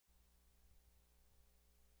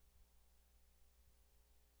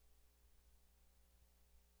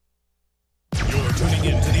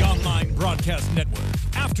online broadcast network,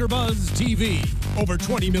 AfterBuzz TV. Over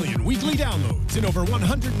 20 million weekly downloads in over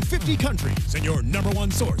 150 countries, and your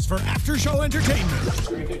 #1 source for after-show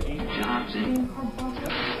entertainment.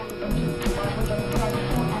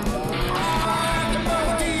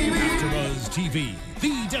 AfterBuzz TV,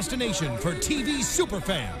 the destination for TV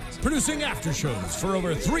superfans. Producing aftershows for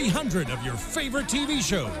over 300 of your favorite TV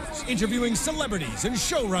shows, interviewing celebrities and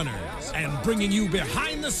showrunners, and bringing you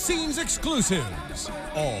behind-the-scenes exclusives.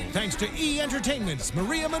 All thanks to E! Entertainment's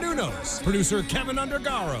Maria Menounos, producer Kevin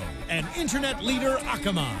Undergaro, and internet leader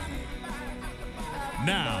Akamai.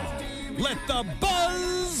 Now, let the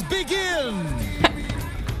buzz begin!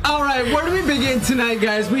 All right, where do we begin tonight,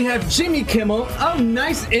 guys? We have Jimmy Kimmel. Oh,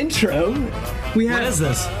 nice intro. We have. What is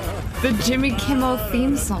this? The Jimmy Kimmel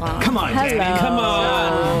theme song. Come on, Danny. Come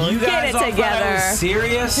on. You Get guys it all together. thought I was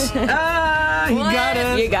serious? He got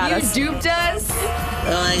us. You got us. You duped us?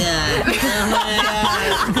 Oh my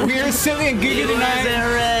god. We are silly and goofy tonight.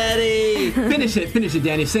 Ready. Finish it,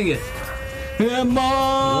 Danny. Sing it. I'm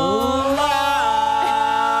alive.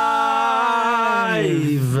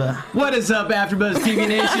 What is up, AfterBuzz TV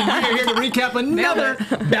Nation? We are here to recap another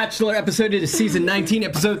Bachelor episode. It is season 19,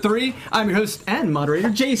 episode 3. I'm your host and moderator,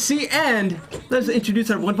 JC, and let's introduce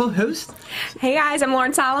our wonderful host. Hey guys, I'm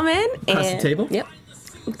Lauren Solomon. Across the table. Yep.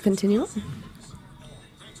 Continue.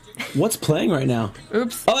 What's playing right now?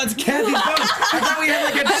 Oops. Oh, that's Kathy's phone. I thought we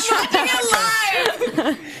had like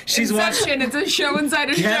a She's watching. It's a show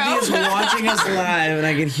inside a Kathy is show. watching us live, and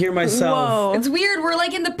I can hear myself. Whoa. It's weird. We're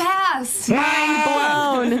like in the past. Mind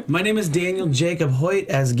blown. My name is Daniel Jacob Hoyt,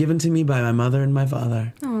 as given to me by my mother and my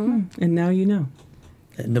father. And now you know.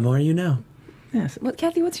 And the more you know. Yes. What,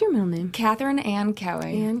 Kathy, what's your middle name? Catherine Ann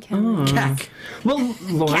Kelly. Ann Kelly. Cack. Well,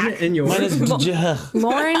 Lauren, and yours. Mine is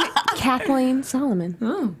Lauren Kathleen Solomon.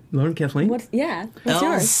 Oh. Lauren Kathleen. What's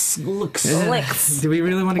yours? Looks. Licks. Do we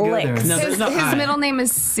really want to go there? Licks. No, there's no His I. middle name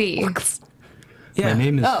is C. Yeah. My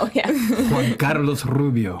name is Oh, yeah. Juan Carlos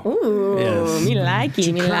Rubio. Ooh, Yes. me like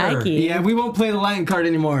it, me like it. Yeah, we won't play the Lion card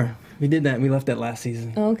anymore. We did that. We left that last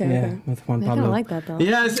season. Oh, okay, Yeah, okay. with Juan I Pablo. kind of like that, though.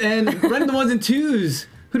 Yes, and running the ones and twos.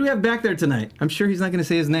 Who do we have back there tonight? I'm sure he's not going to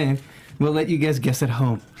say his name. We'll let you guys guess at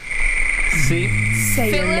home. See? Say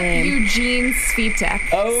your Philip name. Eugene Svitek.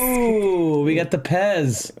 Oh, we got the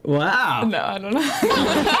Pez. Wow. No, I don't know.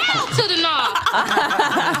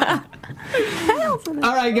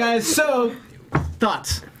 All right, guys. So,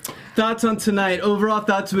 thoughts. Thoughts on tonight. Overall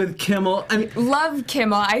thoughts with Kimmel. I mean, Love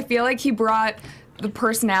Kimmel. I feel like he brought the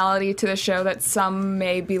personality to the show that some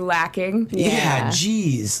may be lacking. Yeah,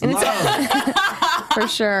 jeez. And it's- Love. For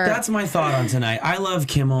sure. That's my thought on tonight. I love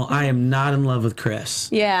Kimmel. I am not in love with Chris.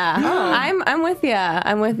 Yeah, I'm with you.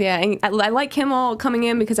 I'm with you. And I like Kimmel coming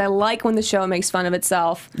in because I like when the show makes fun of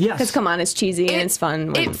itself. Yes. Because come on, it's cheesy and it's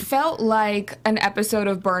fun. It felt like an episode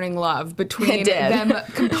of Burning Love between It did. them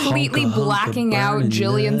completely Hunka, hunka, blacking out burning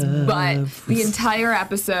Jillian's love. butt the entire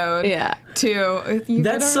episode. Yeah. To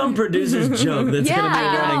That's some producer's joke that's going to be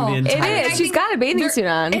Yeah, running the it entire is. She's got a bathing suit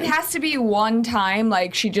on. It has to be one time,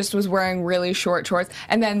 like she just was wearing really short shorts,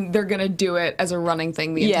 and then they're gonna do it as a running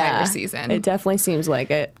thing the entire season. It definitely seems like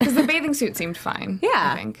it. Because the bathing suit seemed fine.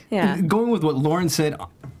 Yeah. I think. Yeah. going with what Lauren said,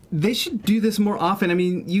 they should do this more often. I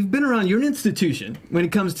mean, you've been around, you're an institution when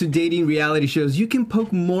it comes to dating reality shows. You can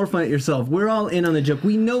poke more fun at yourself. We're all in on the joke.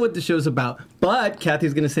 We know what the show's about. But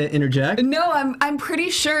Kathy's going to say interject. No, I'm pretty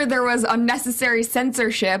sure there was unnecessary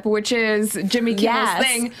censorship, which is Jimmy Kimmel's Yes.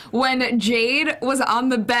 thing. When Jade was on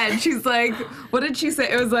the bed, she's like, what did she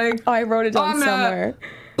say? It was like, Oh, I wrote it down I'm gonna somewhere.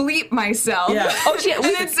 bleep myself. Yeah. Oh, she. And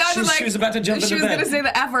it sounded like she was about to jump she into was bed. going to say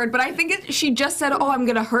the F word, but I think she just said, oh, I'm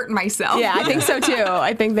going to hurt myself. Yeah, I think so too.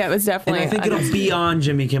 I think that was And definitely. I think it'll be on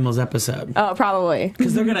Jimmy Kimmel's episode. Oh, probably.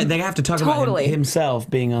 Because they have to talk Totally. about himself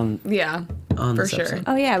being on Yeah, on for this sure. episode.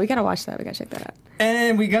 Oh yeah, we gotta watch that. We gotta check that out.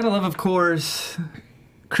 And we got to love, of course,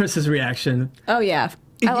 Chris's reaction. Oh yeah,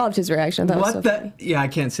 I loved his reaction. That was What so the? funny. Yeah, I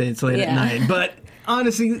can't say it's late at Yeah. night. But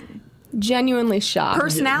honestly, Genuinely shocked.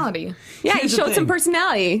 Personality. Yeah, he Here's the showed some thing.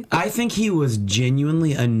 personality. I think he was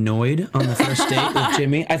genuinely annoyed on the first date with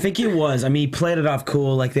Jimmy. I think he was. I mean, he played it off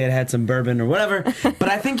cool, like they had had some bourbon or whatever. But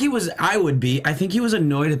I think he was. I think he was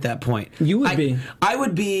annoyed at that point. You would be. I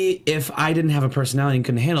would be if I didn't have a personality and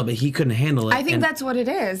couldn't handle it. But he couldn't handle it. I think and that's what it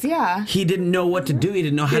is, yeah. he didn't know what to do. He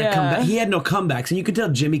didn't know how to come Yeah. back. He had no comebacks, and you could tell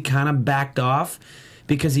Jimmy kind of backed off.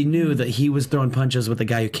 because he knew that he was throwing punches with a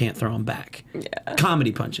guy who can't throw them back. Yeah.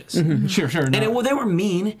 Comedy punches. Sure. No. And they were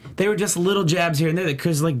mean. They were just little jabs here and there that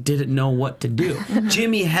Chris didn't know what to do.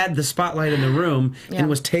 Jimmy had the spotlight in the room and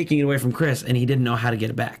was taking it away from Chris, and he didn't know how to get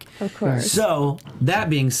it back. Of course. So, that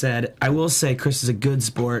being said, I will say Chris is a good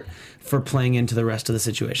sport for playing into the rest of the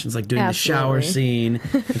situations, like doing the shower scene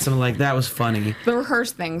and something like that was funny. The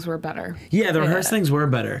rehearsed things were better. Yeah, the rehearsed things were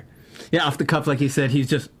better. Yeah, off the cuff, like he said, he's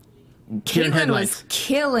just Caitlin was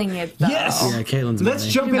killing it, though. Yes. Yeah, Caitlin's Let's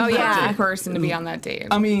money. jump in. Oh, yeah. The person to be on that date.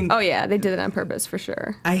 I mean, Oh yeah, they did it on purpose for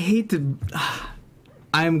sure. I hate to.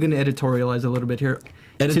 I'm going to editorialize a little bit here.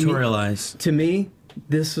 Editorialize. To me,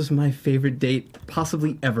 this was my favorite date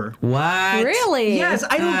possibly ever. What? Really? Yes,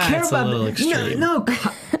 I don't care That's a about little extreme. No,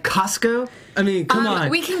 Costco. I mean, come on.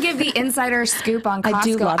 We can give the insider scoop on Costco. I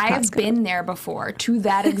do love I have Costco. been there before to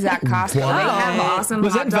that exact Costco. They Wow. have awesome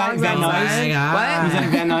Was hot that dogs Van outside. Nuys? Ah. Was that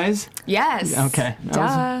Van Nuys? Yes. Okay.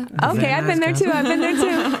 Okay, I've been there too. Costco. I've been there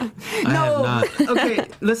too. I have not. Okay,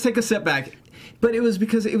 let's take a step back. But it was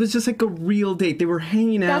because it was just like a real date. They were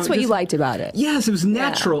hanging out. That's what you just- liked about it. Yes, it was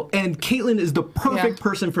natural. And Caitlin is the perfect Yeah.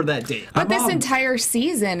 person for that date. But this entire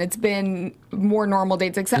season, it's been more normal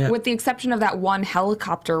dates, except Yeah. with the exception of that one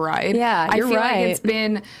helicopter ride. Yeah, I you're feel right. like it's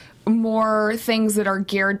been more things that are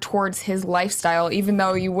geared towards his lifestyle, even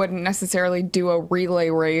though you wouldn't necessarily do a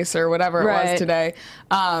relay race or whatever it Right. was today.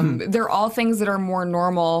 They're all things that are more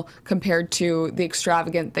normal compared to the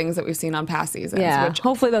extravagant things that we've seen on past seasons. Yeah. Which,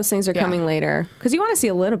 Hopefully those things are Yeah. coming later because you want to see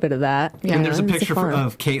a little bit of that. Yeah. And there's a It's picture fun.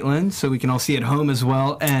 of Caitlin, so we can all see at home as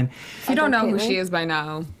well. And if you don't know who Caitlin? she is by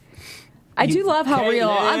now. I do love how real.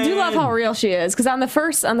 I do love Caitlin. how real she is because on the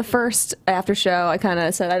first after show, I kind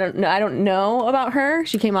of said I don't know about her.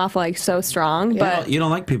 She came off like so strong, but You don't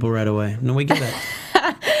like people right away. No, we get it.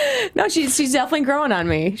 no, she's definitely growing on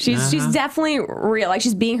me. She's definitely real. Like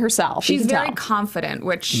she's being herself. You She's can very tell. confident,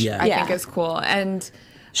 which Yeah. I Yeah. think is cool. And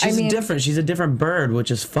She's different. She's a different bird, which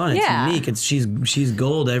is fun. It's Yeah. unique. She's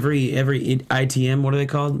gold. Every ITM. What are they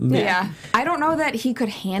called? Yeah. I don't know that he could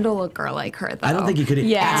handle a girl like her, though. I don't think he could.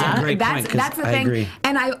 Yeah. That's a great point. 'Cause That's the I thing. agree.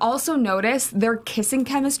 And I also noticed their kissing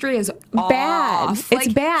chemistry is Bad. off. It's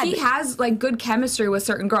Like, bad. He has like good chemistry with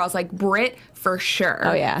certain girls, like Britt for sure.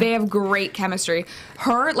 Oh, yeah. They have great chemistry.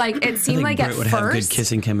 Her, like it I seemed think like Britt at would have good first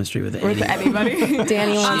kissing chemistry with with anybody. anybody.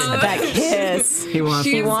 Danny wants that kiss. he wants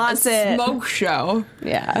She's wants a it. smoke show.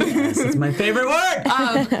 Yeah, Yes, it's my favorite word.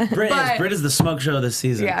 but- Britt is the smoke show this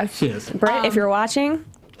season. Yeah. She is. Britt, if you're watching,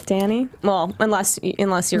 Danny. Well, unless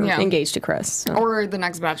you're Yeah. engaged to Chris. So. Or the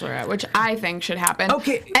next Bachelorette, which I think should happen.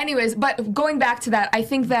 Okay. Anyways, but going back to that, I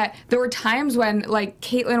think that there were times when, like,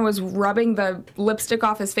 Caitlyn was rubbing the lipstick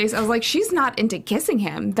off his face. I was like, she's not into kissing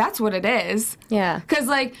him. That's what it is. Yeah. Because,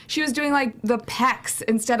 like, she was doing, like, the pecs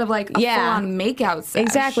instead of, like, a Yeah. full-on makeout sesh.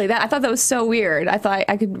 Exactly. That I thought that was so weird. I thought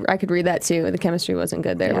I could read that too. The chemistry wasn't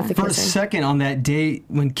good there with the For a kissing. second on that date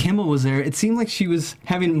when Kimmel was there, it seemed like she was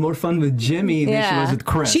having more fun with Jimmy than she was with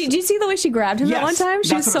Chris. Did you see the way she grabbed him that one Yes, time?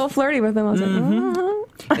 She was that's so what- flirty with him. I was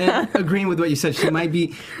like, And agreeing with what you said, she might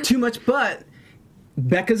be too much, but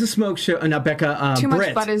Becca's a smoke show. Not Becca. Too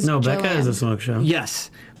Britt. much butt is No, Becca Jillian. is a smoke show. Yes,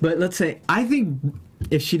 but let's say I think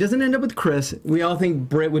if she doesn't end up with Chris, we all think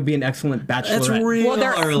Britt would be an excellent bachelorette. That's real Well,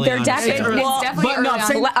 they're early on to definitely- say. It's Well, definitely But no, early I'm on.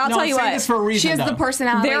 saying, I'll no, tell I'm you saying what. this for a reason. She has the though.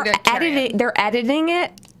 personality to carry it. They're editing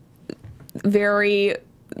it very.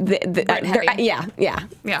 heavy. Yeah.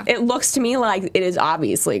 Yeah. It looks to me like it is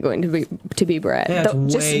obviously going to be Brett. Yeah,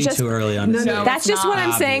 it's way too early on. to say. no. That's it's just what I'm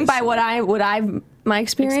not. saying by what I've my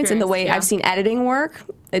experience and the way Yeah. I've seen editing work.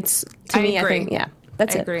 It's to I me. agree. I think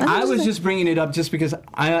that's I it. agree. I was just bringing it up just because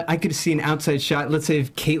I could see an outside shot. Let's say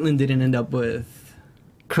if Caitlyn didn't end up with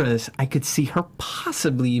Chris, I could see her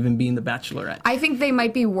possibly even being the Bachelorette. I think they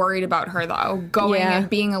might be worried about her though, going Yeah. and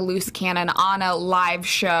being a loose cannon on a live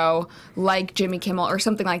show like Jimmy Kimmel or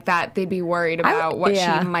something like that. They'd be worried about what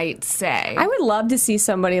yeah. she might say. I would love to see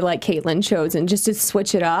somebody like Caitlyn chosen just to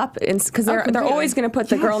switch it up, because they're completely. always going to put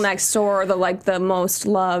the girl next door, the most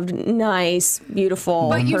loved, nice, beautiful.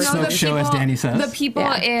 But you know, Smoke the show, people, as Danny says. the people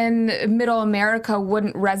Yeah. in Middle America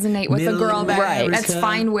wouldn't resonate with a Middle girl America. that's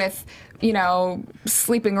fine with,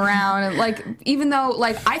 sleeping around, and like, even though,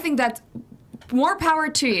 like, I think that's more power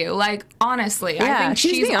to you. Like, honestly, I Yeah, think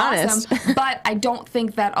she's she's being awesome. honest. But I don't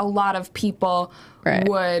think that a lot of people Right.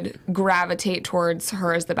 would gravitate towards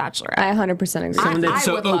her as the Bachelorette. I 100% agree. Someone that's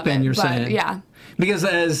so would love open, it, you're but, saying. Yeah. Because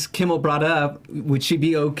as Kimmel brought up, would she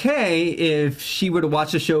be okay if she were to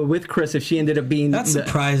watch the show with Chris if she ended up being That the,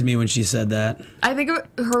 surprised me when she said that. I think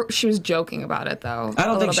she was joking about it, though. I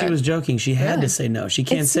don't think she was joking. She had to say no. She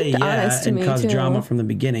can't It say seemed yeah honest to and me, cause too. drama from the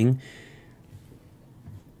beginning.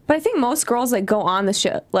 But I think most girls that go on the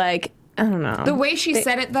show, like I don't know. The way she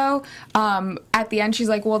said it, though, at the end, she's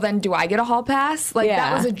like, well, then do I get a hall pass? Like,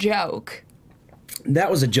 that was a joke.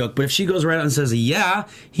 That was a joke, but if she goes right out and says, yeah,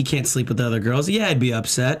 he can't sleep with the other girls, yeah, I'd be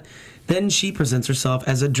upset. Then she presents herself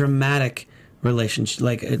as a dramatic relationship.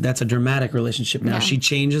 Like, that's a dramatic relationship now. Yeah. She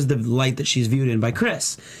changes the light that she's viewed in by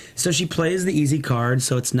Chris. So she plays the easy card,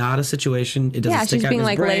 so it's not a situation. It doesn't stick she's out being in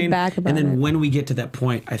his like brain. laid back about and then it. when we get to that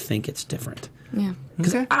point, I think it's different. Yeah.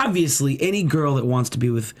 Because obviously, any girl that wants to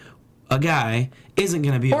be with a guy isn't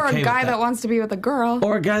going to be Or okay a guy with that wants to be with a girl.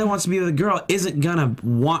 Or a guy that wants to be with a girl isn't going to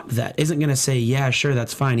want that, isn't going to say, yeah, sure,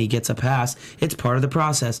 that's fine, he gets a pass. It's part of the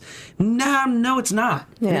process. No, it's not.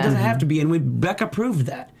 And it Yeah. doesn't have to be, and Becca proved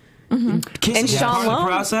that. Kissing And is Sean part of the Lowe-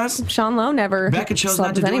 process. Sean Lowe never Becca chose slept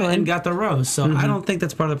not to with do anyone. it and got the rose. So I don't think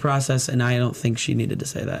that's part of the process, and I don't think she needed to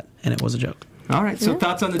say that. And it was a joke. All right, so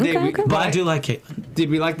thoughts on the date? Okay. But I do like Caitlyn. Did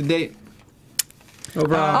we like the date?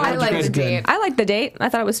 Overall, I how'd you like guys the do? date. I liked the date. I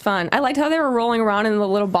thought it was fun. I liked how they were rolling around in the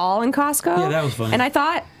little ball in Costco. Yeah, that was fun. And I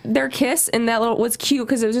thought their kiss in that little was cute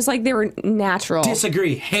because it was just like they were natural.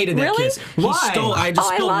 Disagree. Hated that Really? kiss. He Why? stole. I just Oh,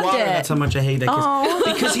 I spilled loved water. it. That's how much I hate that kiss.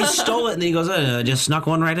 Oh. Because he stole it and then he goes, just snuck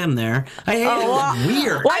one right in there. I hate it. It was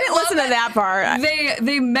weird. Well, I didn't listen to that part.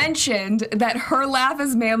 They mentioned that her laugh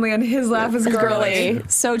is manly and his laugh is girly. Girly.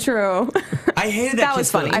 So true. I hated that. That kiss,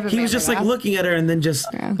 was funny. though. I have a He was man just for like that. looking at her and then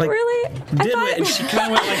just like Really? I did thought- it, and she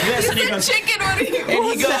kind of went like this, and he goes, Chicken,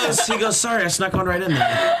 what he goes, sorry, I snuck one right in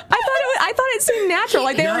there. I thought it seemed natural.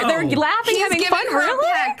 Like they're No. laughing, He's having giving fun. her a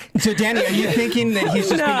Really? peck. So, Danny, are you thinking that he's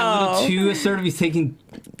just being a No. little too assertive? He's taking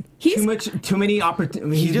too many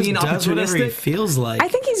opportunities. He He's just being does whatever he opportunistic. feels like. I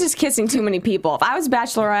think he's just kissing too many people. If I was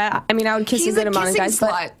Bachelorette, I mean, I would kiss He's a good a amount of kissing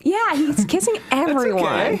guys. slut. But yeah, he's kissing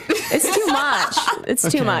everyone. It's too much.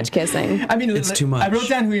 It's too much kissing. I mean, It's too much. I wrote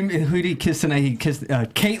down who did he kiss tonight. He kissed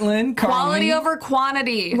Caitlyn, Quality Carly, over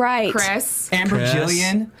quantity. Right. Chris. Amber, Chris.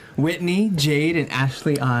 Jillian, Whitney, Jade, and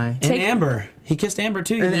Ashley I. and Amber. He kissed Amber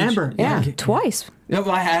too. And Amber. Yeah, Okay. twice. Yeah,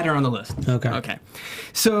 well, I had her on the list. Okay. Okay.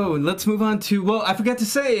 So let's move on to, well, I forgot to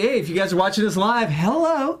say, hey, if you guys are watching us live,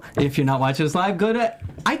 hello. If you're not watching us live, go to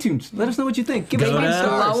iTunes. Let us know what you think. Give us Go 5 to-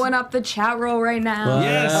 stars. Blowing up the chat roll right now.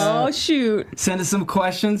 Yes. Oh shoot! Send us some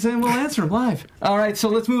questions and we'll answer them live. All right, so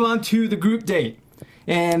let's move on to the group date.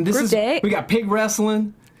 And this Group is, date? we got pig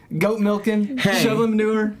wrestling, goat milking, Hey. shoveling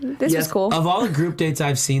manure. This Yes. was cool. Of all the group dates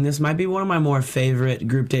I've seen, this might be one of my more favorite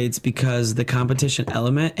group dates because the competition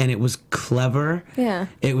element, and it was clever. Yeah.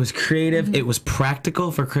 It was creative. It was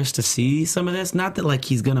practical for Chris to see some of this. Not that like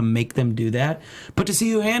he's gonna make them do that, but to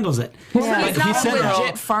see who handles it. Yeah. He's not a that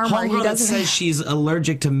legit farmer. He homegirl that doesn't. says she's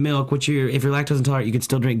allergic to milk, which if you're lactose intolerant, you could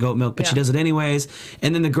still drink goat milk, but she Yeah. does it anyways.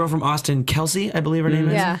 And then the girl from Austin, Kelsey, I believe her name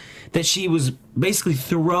is, Yeah. that she was basically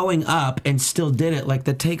throwing up and still did it. Like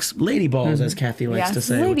that takes lady balls, as Kathy likes Yes. to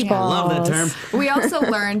say. Lady which I love that balls. term. We also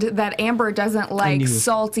learned that Amber doesn't like knew.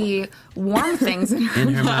 salty, warm things in her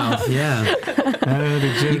In her mouth, yeah.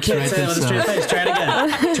 The You can't say that with a straight face. Try it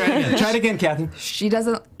again. Try it again. Try it again, Kathy. She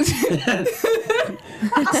doesn't.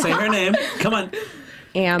 Say her name. Come on.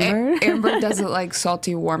 Amber. Amber doesn't like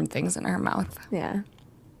salty, warm things in her mouth. Yeah.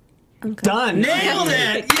 Done. Nailed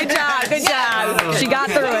it. Good job. Good job. She got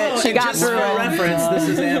through it. She got Just through for it. reference, this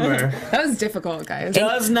is Amber. That was difficult, guys.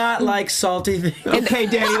 Does not like salty things. Okay,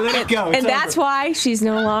 Danny, let it go. It's And that's over. why she's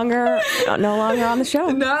no longer on the show.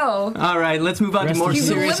 No. All right, let's move on to Rest more in He's peace.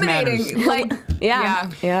 serious matters. eliminating. Like, Yeah.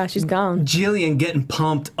 Yeah, she's gone. Jillian getting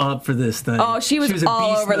pumped up for this thing. Oh, she was a all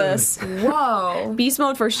beast over mode. this. whoa. Beast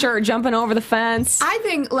mode for sure, jumping over the fence. I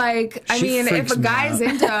think, like, I She mean, if freaks a me guy's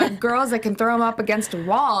out. into girls that can throw him up against a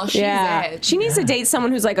wall, she's it. She needs to date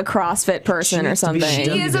someone who's like a CrossFit person or needs to be something.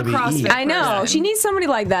 She is a WWE. CrossFit I know. person. She needs somebody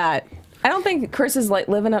like that. I don't think Chris is like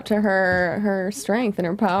living up to her strength and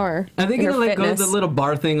her power. Are they and gonna her let go of fitness. the little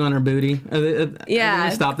bar thing on her booty? Are they Yeah.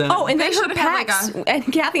 gonna stop that? Oh, and then They her should have had, pecs. like,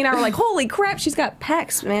 And Kathy and I were like, "Holy crap, she's got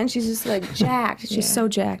pecs, man! She's just like jacked. She's so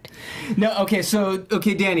jacked." No,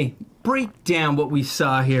 okay, Danny, break down what we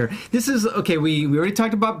saw here. This is, okay, we already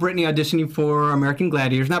talked about Brittany auditioning for American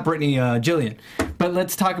Gladiators, not Brittany, Jillian. But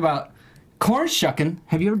let's talk about corn shucking.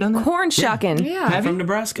 Have you ever done that? Corn shucking. Yeah. Have From you?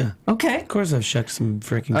 Nebraska. Okay. Of course I've shucked some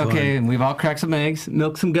freaking corn. Okay, and we've all cracked some eggs,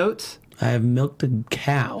 milked some goats. I have milked a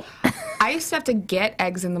cow. I used to have to get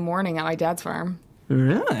eggs in the morning at my dad's farm.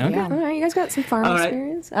 Really? Okay. Yeah. All right, you guys got some farm All right.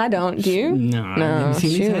 experience. I don't. Do you? No, I haven't seen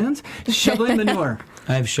these shoot. hands. Shoveling manure.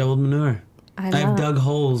 I have shoveled manure. I have love- dug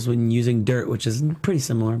holes when using dirt, which is pretty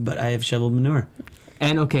similar, but I have shoveled manure.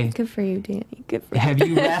 And okay, Good for you, Danny. Good for you. have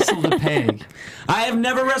you wrestled a pig? I have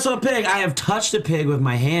never wrestled a pig. I have touched a pig with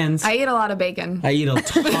my hands. I eat a lot of bacon. I eat a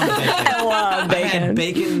ton of bacon. I love I had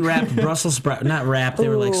bacon wrapped Brussels sprout, not wrapped. They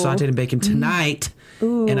were like Ooh. sauteed in bacon tonight.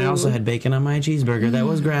 And I also had bacon on my cheeseburger that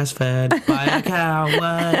was grass-fed by a cow.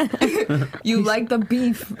 What? You like the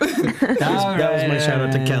beef. That was my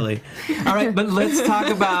shout-out to Kelly. All right, but let's talk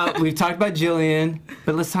about, we've talked about Jillian,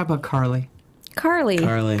 but let's talk about Carly. Carly,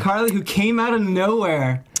 who came out of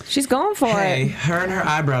nowhere. she's going for Hey, it. her and her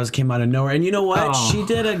eyebrows came out of nowhere. And you know what? Oh. She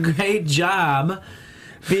did a great job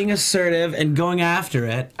being assertive and going after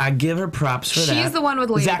it. I give her props for that. She's the one with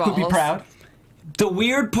lady Zach balls. would be proud. The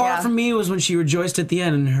weird part Yeah. for me was when she rejoiced at the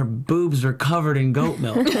end and her boobs were covered in goat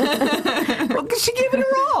milk. Well, 'cause she gave it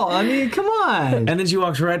her all. I mean, come on. And then she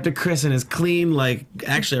walks right up to Chris in his clean, like,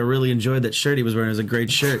 actually, I really enjoed that shirt he was wearing. It was a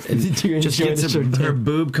great shirt. And Did you just enjoy gets the shirt, her too?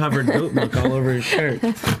 boob covered goat milk all over his shirt.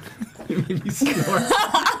 Maybe snort.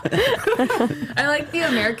 I like the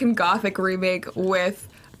American Gothic remake with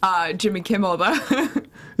Jimmy Kimmel, though.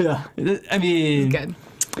 Yeah. I mean, Good.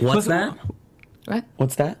 What's that? What?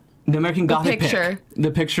 What's that? the American Gothic picture. pic.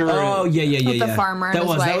 The picture. Oh, yeah. With the farmer and That his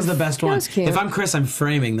was wife. the best one. was cute. If I'm Chris, I'm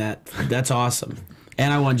framing that. That's awesome.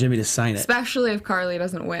 And I want Jimmy to sign it. Especially if Carly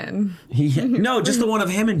doesn't win. No, just the one of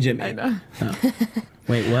him and Jimmy. I know. Oh.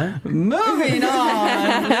 Wait, what? Moving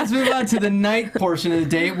on. Let's move on to the night portion of the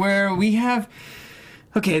date where we have.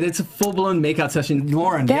 Okay, it's a full-blown makeout session.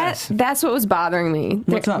 Lauren, yes. That's what was bothering me.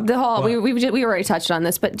 What's up? The whole What? we already touched on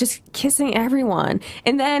this, but just kissing everyone,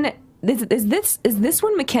 and then is this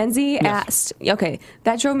when Mackenzie asked? Okay,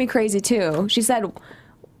 that drove me crazy too. She said,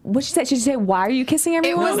 what she said? She said, "Why are you kissing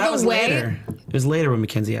everyone?" was That the was way- later. It was later when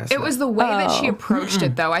Mackenzie asked. It was the way that she Oh. approached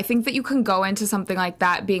it, though. I think that you can go into something like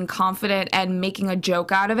that being confident and making a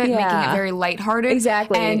joke out of it, making Yeah. it very lighthearted.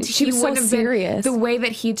 Exactly. And She he was so wouldn't have been- serious. The way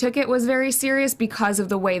that he took it was very serious because of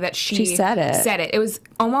the way that she said it. It was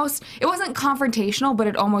almost. It wasn't confrontational, but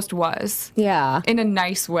it almost was. Yeah, In a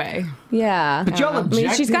nice way. yeah. But y'all I mean,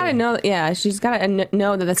 she's got to objected. know. Yeah, she's got to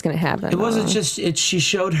know that that's going to happen. It wasn't just. She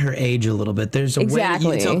showed her age a little bit. There's a Exactly.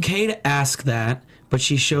 way. It's okay to ask that, but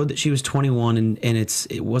she showed that she was 21, and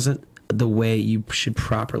it wasn't the way you should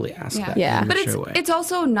properly ask that. Yeah. in a But mature way. it's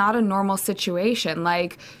also not a normal situation.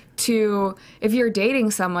 Like, if you're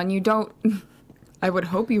dating someone, you don't. I would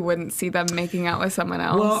hope you wouldn't see them making out with someone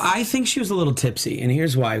else. Well, I think she was a little tipsy, and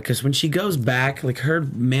here's why. Because when she goes back, like her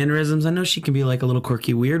mannerisms, I know she can be like a little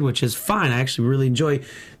quirky weird, which is fine. I actually really enjoy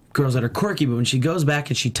girls that are quirky, but when she goes back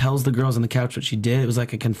and she tells the girls on the couch what she did, it was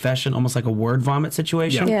like a confession, almost like a word vomit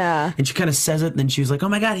situation. Yeah. And she kind of says it, and then she was like, "Oh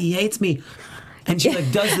my God, he hates me." And she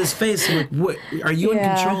like does this face. I'm like, what? Are you in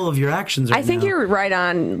Yeah. control of your actions right I think now? you're right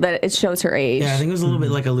on that. It shows her age. Yeah, I think it was a little bit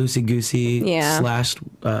like a loosey goosey Yeah.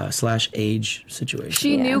 slash age situation.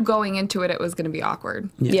 she Yeah. knew going into it was going to be awkward.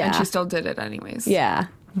 Yeah. And she still did it anyways. Yeah,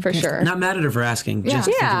 for sure. Not mad at her for asking. Yeah. Just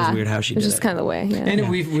think it yeah, was weird how she it's did just it. kind of the way. Yeah. And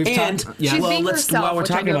we've And talked. Yeah. She's well, being let's herself, while we're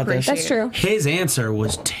which I talking do about this, That's true. his answer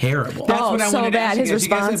was terrible. That's Oh, what I so wanted to bad, ask you his guys. You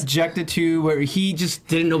guys response. objected to where he just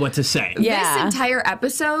didn't know what to say. Yeah. This entire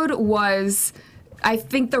episode was. I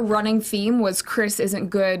think the running theme was Chris isn't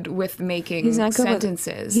good with making He's not good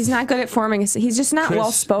sentences. He's not good at forming. He's just not Chris,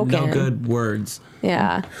 well spoken. No good words.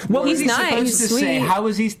 Yeah. What was he's he nice. supposed He's to sweet. say? How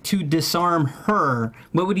was he to disarm her?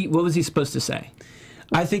 What was he supposed to say?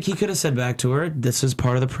 I think he could have said back to her, "This is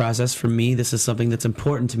part of the process for me. This is something that's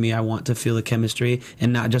important to me. I want to feel the chemistry,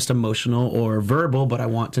 and not just emotional or verbal, but I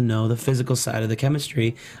want to know the physical side of the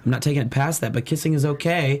chemistry. I'm not taking it past that, but kissing is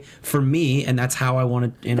okay for me, and that's how I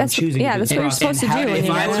want to. And That's- I'm choosing. yeah, to do that's the what you're process." supposed to how do did when If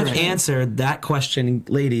you I get would married. answer that question,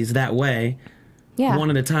 ladies, that way, Yeah. one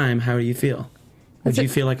at a time, how do you feel? Would you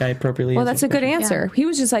feel like I appropriately? Well, answered that's a the good question? answer. He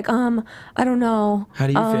was just like, I don't know. How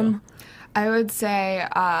do you feel I would say,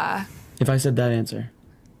 if I said that answer?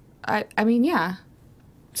 I mean, yeah.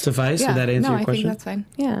 Suffice? Yeah. Did that answer no, your I question? think that's fine.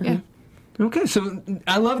 Yeah. Yeah. Okay, so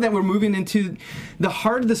I love that we're moving into the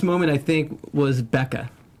heart of this moment. I think was Becca,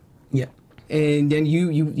 Yeah. and then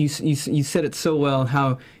you said it so well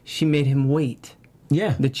how she made him wait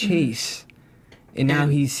Yeah. the chase, and now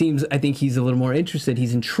And- he seems. I think he's a little more interested.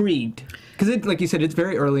 He's intrigued because, like you said, it's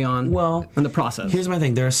very early on. Well, in the process. Here's my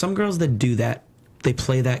thing. There are some girls that do that. They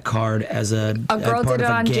play that card as A girl part did it of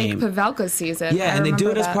a on game. Jake Pavelka's season. Yeah, I and they do it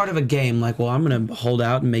remember as that. part of a game. Like, well, I'm going to hold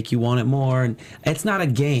out and make you want it more. And it's not a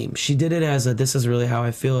game. She did it as this is really how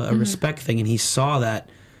I feel, a respect thing. And he saw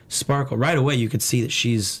that sparkle right away. You could see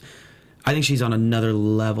that I think she's on another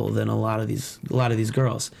level than a lot of these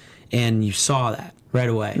girls. And you saw that right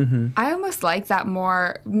away. I almost like that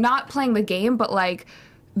more. Not playing the game, but like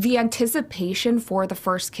the anticipation for the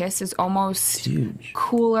first kiss is almost Huge.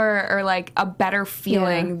 cooler or like a better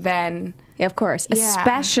feeling than. Yeah, of course. Yeah.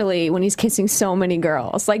 Especially when he's kissing so many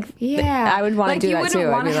girls. Like, I would want to like do you that wouldn't too.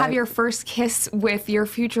 I'd want be to have like- your first kiss with your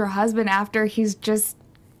future husband after he's just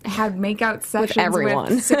had makeout sessions everyone.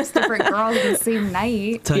 with 6 different girls the same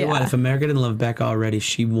night. Tell you what, Yeah. if America didn't love Becca already,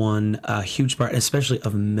 she won a huge part, especially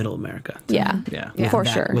of Middle America. Yeah. Yeah. For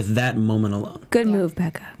That- sure. With that moment alone. Good move,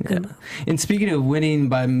 Becca. Good move. And speaking of winning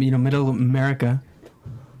by Middle America,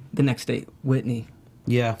 the next date, Whitney.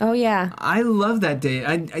 Yeah. Oh yeah. I love that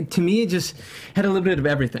date. To me, it just had a little bit of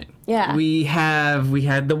everything. Yeah. We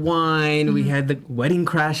had the wine, we had the wedding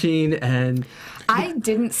crashing, and I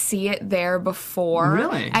didn't see it there before.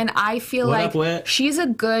 Really? And I feel What like up, Whit? she's a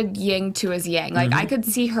good yin to his yang. Like, I could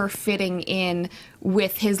see her fitting in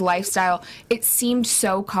with his lifestyle. It seemed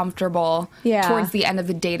so comfortable Yeah. towards the end of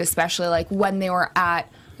the date, especially like when they were at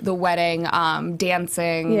the wedding,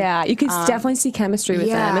 dancing. Yeah, you could definitely see chemistry with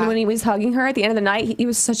yeah. them. And when he was hugging her at the end of the night, he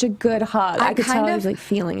was such a good hug. I could tell kind he of- was like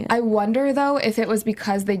feeling it. I wonder though if it was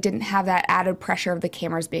because they didn't have that added pressure of the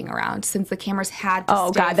cameras being around. Since the cameras had to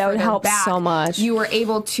Oh, stay God, that would further help back, so much. You were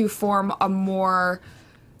able to form a more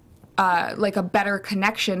like a better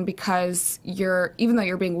connection because even though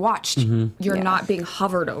you're being watched, you're not being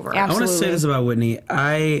hovered over. I want to say Absolutely. this about Whitney.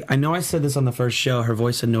 I know I said this on the first show. Her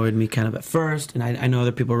voice annoyed me kind of at first, and I know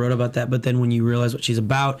other people wrote about that. But then when you realize what she's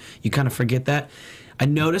about, you kind of forget that. I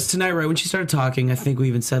noticed tonight, right when she started talking, I think we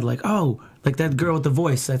even said like, "Oh, like that girl with the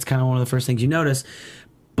voice." That's kind of one of the first things you notice.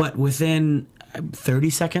 But within 30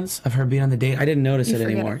 seconds of her being on the date, I didn't notice it forget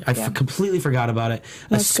anymore. it, I yeah. completely forgot about it.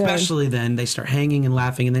 That's good. Especially then they start hanging and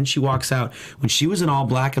laughing, and then she walks out. When she was in all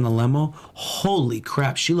black in the limo, holy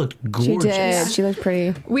crap, she looked She gorgeous. did. She looked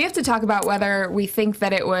pretty. We have to talk about whether we think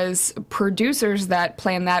that it was producers that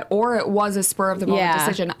planned that or it was a spur of the moment Yeah.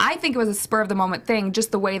 decision. I think it was a spur of the moment thing,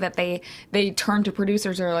 just the way that they turned to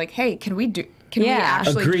producers and are like, "Hey, can we Yeah.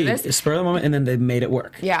 actually do Agreed. this?" Spur of the moment, and then they made it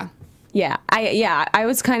work. Yeah. Yeah, I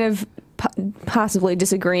was kind of possibly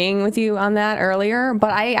disagreeing with you on that earlier,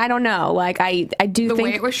 but I don't know. Like I do The think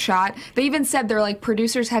way it was shot, they even said they're like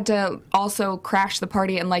producers had to also crash the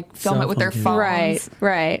party and like film Cell it with their phone, phones.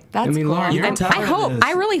 right. That's I mean, cool. Lauren, You're And tired I of hope, this.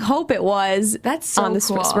 I really hope it was. That's so on the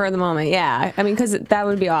cool. spur of the moment. Yeah, I mean, because that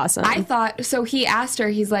would be awesome. I thought so. He asked her.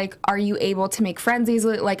 He's like, "Are you able to make friends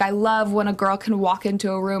easily?" Like, I love when a girl can walk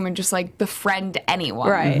into a room and just like befriend anyone,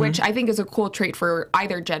 Right. Which I think is a cool trait for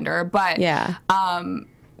either gender. But Yeah.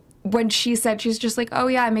 when she said she's just like, "Oh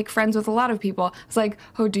yeah, I make friends with a lot of people," it's like,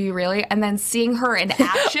 "Oh, do you really?" And then seeing her in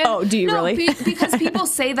action. Oh, do you No, really? Because people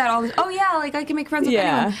say that all the Oh yeah, like I can make friends with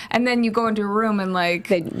Yeah. anyone. And then you go into a room and like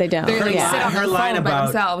they don't. They like Yeah. sit on Her their line phone by about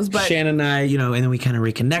themselves. But Shannon and I, and then we kind of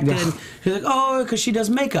reconnected. She's like, "Oh, because she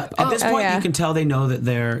does makeup." At this point, yeah. you can tell they know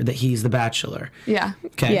that he's the Bachelor. yeah.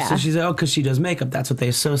 Okay, Yeah. so she's like, "Oh, because she does makeup. That's what they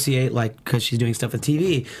associate, like, because she's doing stuff with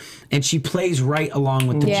TV." And she plays right along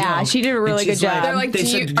with the Yeah, joke. she did a And really she's good job. They're like, they "Do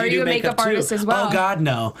said, you- "Do are you do a makeup too?" artist as well? Oh God,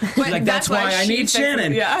 no. She's like, that's "That's why why I she need fixes-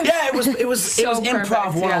 Shannon." yeah. Yeah, it was So improv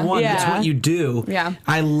perfect, 101. yeah. That's Yeah. what you do. Yeah.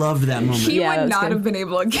 I loved that moment. He Yeah, that would was not good. have been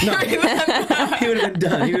able to carry that. He would have been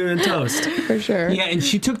done. He would have been toast. for sure. Yeah, and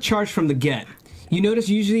she took charge from the get. You notice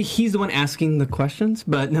usually he's the one asking the questions,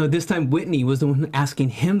 but no, this time Whitney was the one asking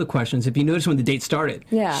him the questions. If you notice when the date started,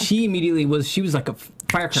 Yeah. she was like a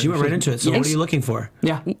firecracker. She went right into it. So what are you looking for?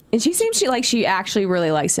 Yeah. And she seems like she actually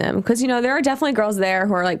really likes him because there are definitely girls there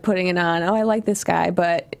who are like putting it on. Oh, I like this guy,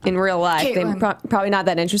 but in real life Caitlin. they're probably not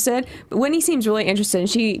that interested. But Whitney seems really interested, and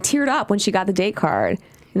she teared up when she got the date card.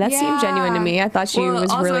 And that seemed genuine to me. I thought she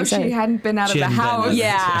was also, really she excited. hadn't been out of She the hadn't been out house. of the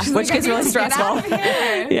Yeah, house. She's which like, gets "I really need to get stressful. out of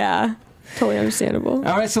here." Yeah, totally understandable.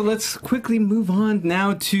 All right, so let's quickly move on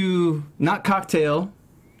now to not cocktail,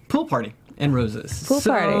 pool party and roses. Pool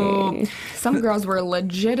party. Some girls were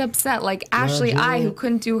legit upset, like Ashley I, who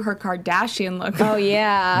couldn't do her Kardashian look. Oh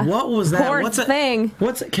yeah. What was that? Poor thing.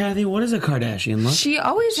 What's it, Kathy? What is a Kardashian look? She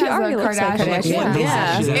always has already a looks like Kardashian. Kardashian.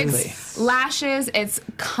 Yeah. Exactly. It's lashes, it's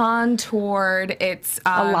contoured, it's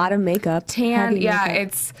A lot of makeup. tan. Heavy Yeah, makeup.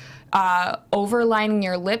 it's overlining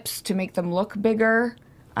your lips to make them look bigger.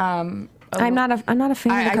 I'm not a fan of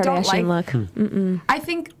the I don't Kardashian like- look. I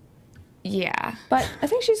think, yeah. But I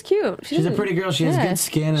think she's cute. She's a doesn't- pretty girl. She has yeah. good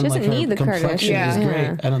skin She and like doesn't her need the complexion Kardashians. is Yeah.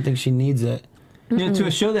 great. I don't think she needs it. To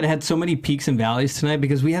a show that had so many peaks and valleys tonight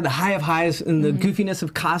because we had the high of highs and the goofiness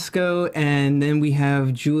of Costco, and then we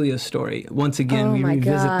have Julia's story. Once again, Oh we my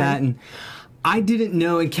revisit God. that. And I didn't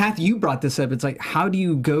know, and Kathy, you brought this up. It's like, how do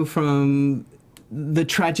you go from the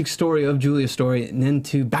tragic story of Julia's story and then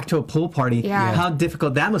back to a pool party? Yeah. How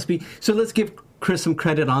difficult that must be. So let's give Chris some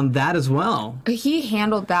credit on that as well. He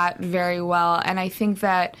handled that very well, and I think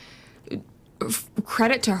that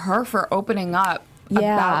credit to her for opening up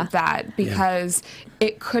Yeah. about that because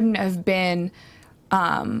it couldn't have been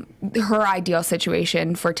her ideal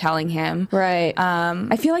situation for telling him. Right.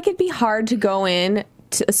 I feel like it'd be hard to go in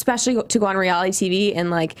especially to go on reality TV and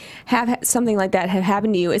like have something like that have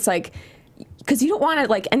happened to you. It's like, because you don't want to,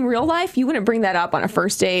 like, in real life, you wouldn't bring that up on a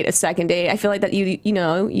first date, a second date. I feel like that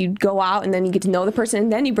you'd go out and then you get to know the person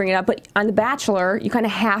and then you bring it up. But on The Bachelor, you kind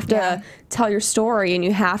of have to tell your story and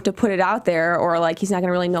you have to put it out there, or like he's not going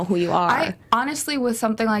to really know who you are. I honestly, with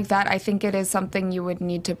something like that, I think it is something you would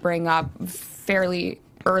need to bring up fairly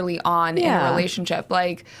early on in a relationship.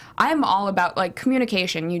 Like, I'm all about like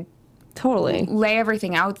communication. You totally lay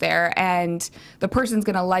everything out there, and the person's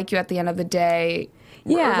going to like you at the end of the day.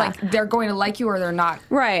 Yeah, or like they're going to like you or they're not.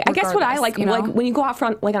 Right. I guess what I like, like when you go out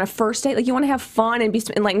for like on a first date, like you want to have fun and be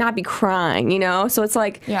and like not be crying, you know. So it's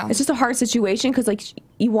like it's just a hard situation because like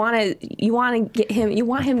you want to get him, you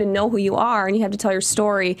want him to know who you are, and you have to tell your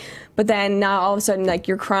story. But then now all of a sudden like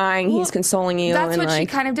you're crying, he's consoling you. That's and what like, she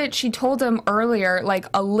kind of did. She told him earlier like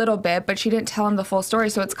a little bit, but she didn't tell him the full story.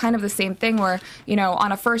 So it's kind of the same thing where, you know,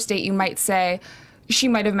 on a first date you might say. She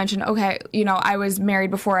might have mentioned, okay, you know, I was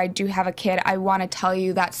married before, I do have a kid. I want to tell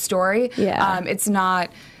you that story. Yeah. It's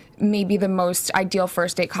not maybe the most ideal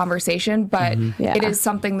first date conversation, but it is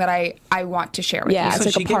something that I want to share with you. Yeah, So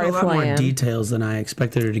it's she like a gave part a of lot who I more am. details than I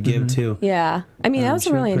expected her to give, too. Yeah. I mean, that was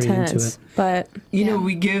she really was pretty into intense. it. But You know,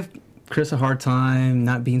 we give Chris a hard time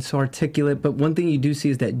not being so articulate, but one thing you do see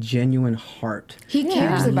is that genuine heart. He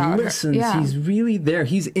cares about her. Listens. Yeah. He's really there.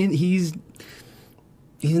 He's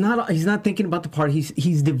not thinking about the part.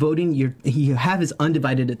 He's devoting he have his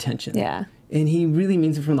undivided attention. Yeah. And he really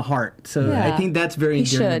means it from the heart. So I think that's very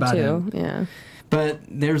he endearing should about too. him. Yeah. But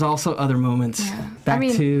there's also other moments. Back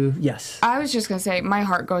to yes. I was just gonna say my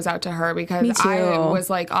heart goes out to her because Me too. I was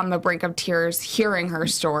like on the brink of tears hearing her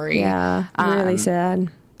story. Yeah. Really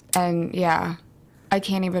sad. And I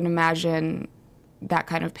can't even imagine that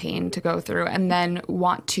kind of pain to go through and then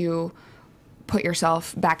want to put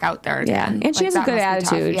yourself back out there again. Yeah. And she has a good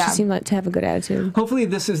attitude. Yeah. She seemed like to have a good attitude. Hopefully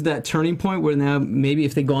this is that turning point where now maybe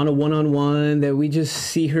if they go on a one-on-one that we just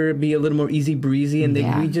see her be a little more easy breezy and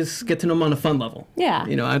we just get to know them on a fun level. Yeah.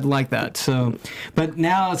 You know, I'd like that. So, but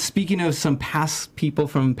now speaking of some past people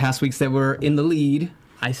from past weeks that were in the lead,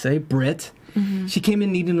 I say Britt. She came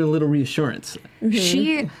in needing a little reassurance.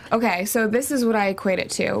 So this is what I equate it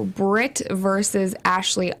to. Britt versus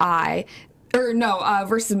Ashley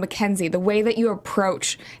versus Mackenzie. The way that you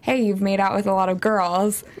approach, hey, you've made out with a lot of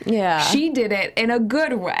girls. Yeah. She did it in a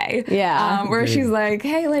good way. Yeah. Where she's like,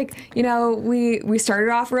 hey, like, you know, we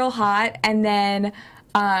started off real hot and then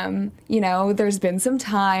you know, there's been some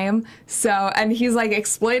time. So, and he's like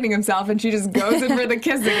explaining himself and she just goes in for the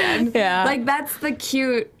kiss again. Yeah. Like, that's the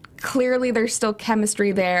cute. Clearly, there's still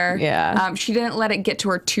chemistry there. Yeah. She didn't let it get to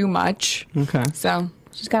her too much. Okay. So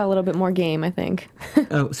She's got a little bit more game, I think.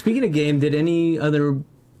 Oh, speaking of game, did any other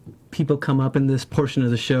people come up in this portion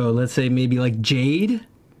of the show? Let's say maybe like Jade?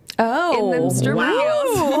 Oh. In them stripper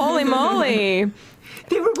heels. Holy moly.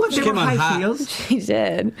 They were came on high hot. heels. She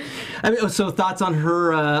did. I mean, so thoughts on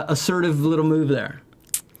her assertive little move there?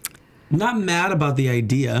 Not mad about the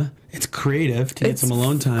idea. It's creative to get some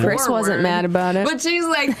alone time. Chris wasn't mad about it. But she's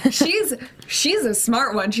like, she's a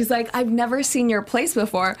smart one. She's like, I've never seen your place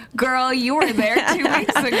before. Girl, you were there 2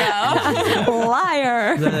 weeks ago.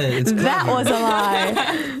 Liar. It's That clever. was a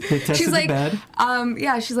lie. They tested She's the like,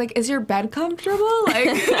 bed. she's like, is your bed comfortable? Like,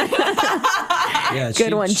 Yeah,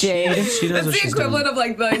 Good one, Jade. She knows it's what the she's equivalent doing. of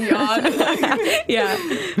like the yawn. Yeah.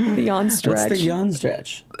 The yawn stretch. What's the yawn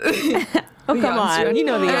stretch? Oh, come on. stretch. You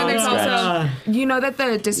know the And then yawn there's stretch. also, you know that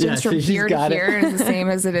the distance Yeah, from she's here to got it. here is the same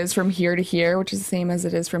as it is from here to here, which is the same as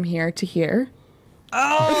it is from here to here.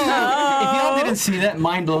 If y'all didn't see that,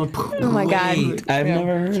 mind blown. Oh, my God. I've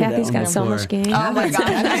never heard Kathy's that got one so before. much game. Oh my god,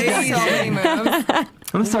 I so many moves. I'm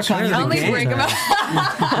gonna start calling you the Only game. break them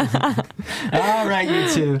up. All right, you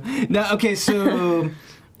two. Now, okay, so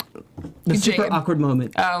the super Jade. awkward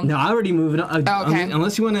moment. Oh. No, I already moved on. Okay.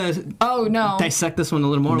 Unless you want to Oh no. dissect this one a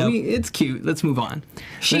little more. Nope. It's cute. Let's move on.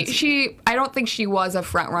 She I don't think she was a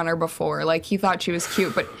front runner before. Like he thought she was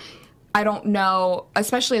cute, but I don't know,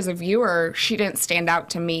 especially as a viewer, she didn't stand out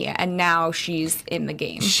to me, and now she's in the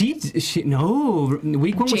game. No,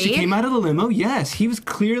 week one when she Jade? came out of the limo, yes, he was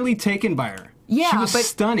clearly taken by her. Yeah, she was but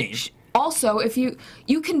stunning. Also, if you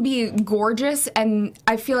can be gorgeous, and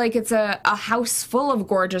I feel like it's a house full of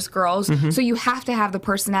gorgeous girls, so you have to have the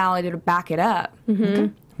personality to back it up.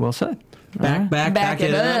 Well said. Back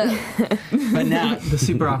it up. But now, the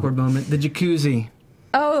super awkward moment, the jacuzzi.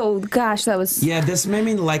 Oh, gosh, that was... Yeah, this made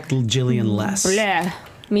me like Jillian less. Yeah.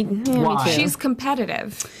 Me Why? too. She's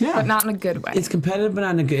competitive, Yeah. but not in a good way. It's competitive, but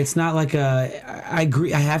not in a good. It's not like a. I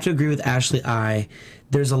agree. I have to agree with Ashley.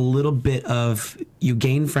 there's a little bit of you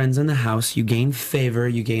gain friends in the house, you gain favor,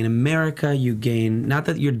 you gain America, you gain, not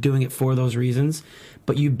that you're doing it for those reasons,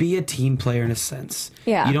 but you be a team player in a sense.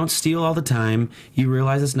 Yeah. You don't steal all the time. You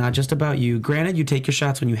realize it's not just about you. Granted, you take your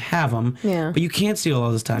shots when you have them, Yeah. but you can't steal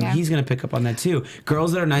all this time. Yeah. He's going to pick up on that too.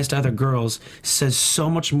 Girls that are nice to other girls says so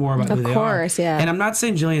much more about who they are. Of course, yeah. And I'm not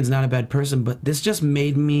saying Jillian's not a bad person, but this just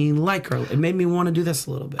made me like her. It made me want to do this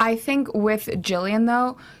a little bit. I think with Jillian,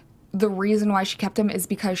 though, the reason why she kept him is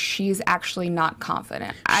because she's actually not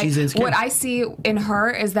confident. She's insecure. What I see in her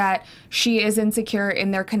is that she is insecure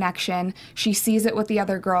in their connection. She sees it with the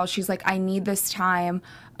other girls. She's like, I need this time.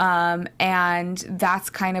 And that's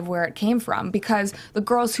kind of where it came from, because the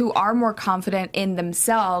girls who are more confident in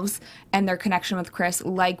themselves and their connection with Chris,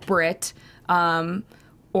 like Britt,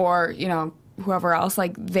 or, you know, whoever else,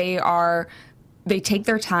 like they take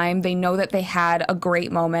their time. They know that they had a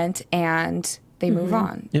great moment and they move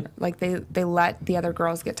on. Yep. Like they let the other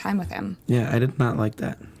girls get time with him. Yeah, I did not like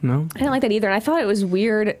that. No? I didn't like that either. And I thought it was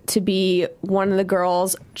weird to be one of the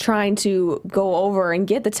girls trying to go over and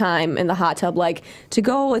get the time in the hot tub. Like, to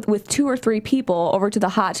go with 2 or 3 people over to the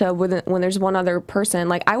hot tub when there's one other person.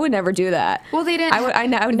 Like, I would never do that. Well, they didn't. I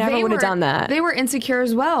never would have done that. They were insecure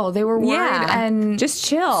as well. They were worried and just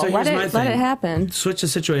chill. So let here's my it thing. happen. Switch the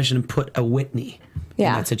situation and put a Whitney in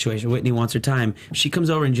Yeah. that situation. Whitney wants her time. She comes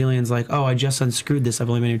over and Jillian's like, "Oh, I just unscrewed this. I've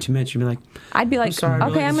only been here 2 minutes." You'd be like, I'd be like, sorry,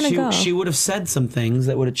 okay, I'm gonna go. She would have said some things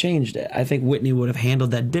that would have changed it. I think Whitney would have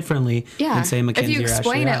handled that differently than say Mackenzie if you or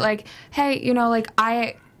explain Ashley it, like, hey, you know, like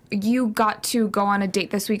you got to go on a date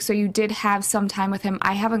this week, so you did have some time with him.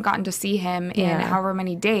 I haven't gotten to see him in Yeah. however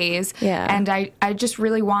many days. Yeah. And I just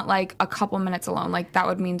really want like a couple minutes alone. Like that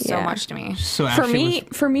would mean so Yeah. much to me. So For Ashley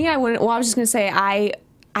me, I wouldn't. Well, I was just gonna say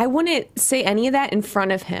I wouldn't say any of that in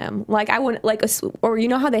front of him. Like, I wouldn't, like, or you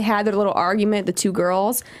know how they had their little argument, the 2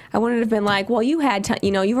 girls? I wouldn't have been like, well, you had time,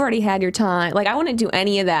 you know, you've already had your time. Like, I wouldn't do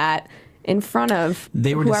any of that in front of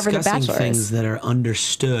They were whoever the discussing Bachelor things is. that are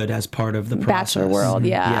understood as part of the process. Bachelor world,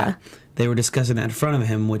 yeah. They were discussing that in front of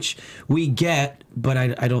him, which we get, but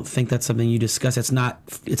I don't think that's something you discuss. It's not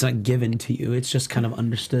given to you. It's just kind of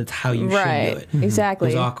understood. It's how you should do it.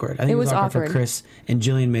 Exactly. It was awkward. I think it was awkward for Chris, and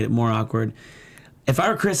Jillian made it more awkward. If I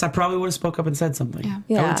were Chris, I probably would have spoke up and said something. I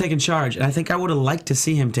would have taken charge, and I think I would have liked to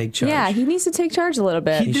see him take charge. Yeah, he needs to take charge a little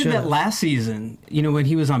bit. He did should've. that last season, you know, when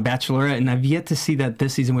he was on Bachelorette, and I've yet to see that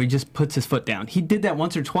this season where he just puts his foot down. He did that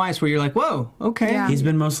once or twice where you're like, whoa, okay. Yeah. He's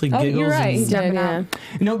been mostly giggles. You're right. He and did, yeah.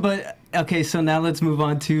 You know, but, okay, so now let's move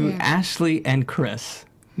on to Ashley and Chris.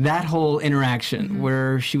 That whole interaction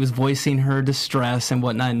where she was voicing her distress and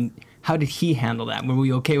whatnot, and how did he handle that? Were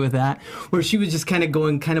we okay with that? Where she was just kind of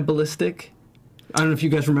going kind of ballistic? I don't know if you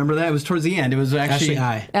guys remember that. It was towards the end. It was actually...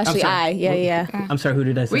 Ashley, yeah. I'm sorry, who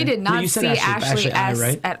did I say? We did not you said see Ashley I, S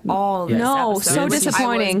right? at all. This No, episode. so I was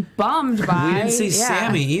disappointing. bummed by. We didn't see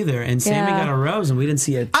Sammy either, and Sammy got a rose, and we didn't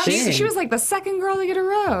see a thing. She was like the second girl to get a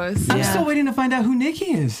rose. I'm still waiting to find out who Nikki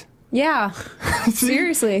is. Yeah.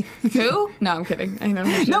 Seriously. Who? No, I'm kidding. I know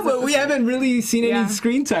who she No, is. but we haven't really seen any Yeah.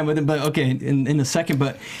 screen time with him. But okay, in a second.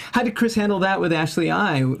 But how did Chris handle that with Ashley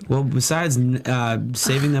I? Well, besides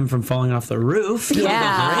saving them from falling off the roof, he did a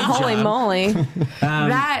Yeah. great Holy job. moly.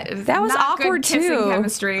 That was not awkward, good kissing too.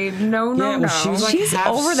 Chemistry. No, Yeah, well, she was like She's half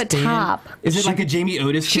over the stand- top. Is it like a Jamie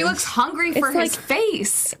Otis? She kiss? looks hungry for It's his like-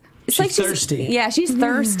 face. It's She's thirsty. Yeah, she's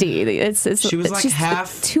thirsty. It's She was it's like just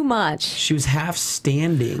half- too much. She was half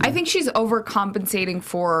standing. I think she's overcompensating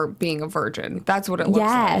for being a virgin. That's what it looks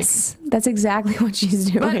Yes, that's exactly what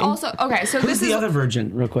she's doing. like. But also, okay, so Who's this the is other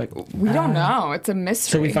virgin, real quick? we don't know. It's a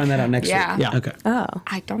mystery. So we find that out next Yeah. week. Yeah. Okay. oh,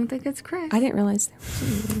 I don't think it's Chris. I didn't realize.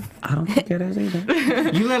 I don't think it is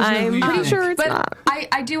either. You let us know who I'm you pretty think. sure it's But not.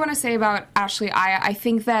 I do want to say about Ashley I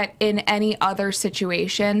think that in any other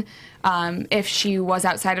situation, if she was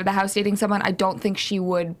outside of the house dating someone, I don't think she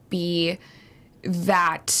would be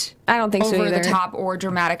that I don't think so over either. the top or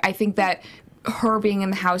dramatic. I think that her being in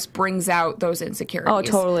the house brings out those insecurities. Oh,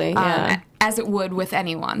 totally, yeah. As it would with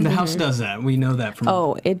anyone. The house does that. We know that from.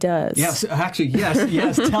 Oh, it does. Yes, actually,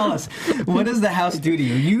 yes. Tell us, what does the house do to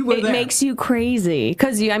you? You were It there. makes you crazy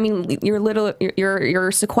because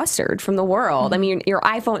you're sequestered from the world. I mean, your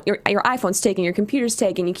iPhone's taken, your computer's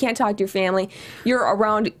taken. You can't talk to your family. You're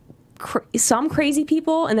around some crazy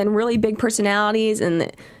people and then really big personalities,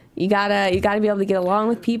 and You gotta be able to get along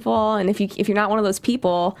with people, and if you're not one of those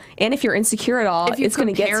people, and if you're insecure at all, it's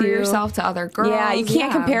gonna get to you. Compare yourself to other girls. Yeah, you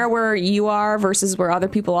can't compare where you are versus where other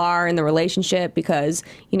people are in the relationship, because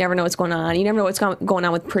you never know what's going on. You never know what's going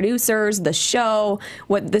on with producers, the show,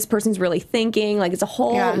 what this person's really thinking. Like, it's a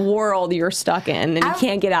whole world you're stuck in, and you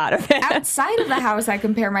can't get out of it. Outside of the house, I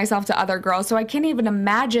compare myself to other girls, so I can't even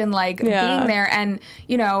imagine being there. And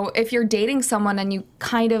if you're dating someone and you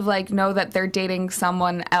kind of know that they're dating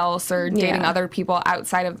someone else or dating other people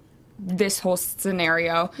outside of this whole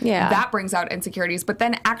scenario, that brings out insecurities. But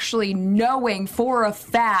then actually knowing for a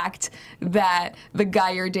fact that the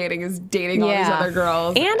guy you're dating is dating all these other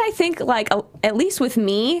girls. And I think, at least with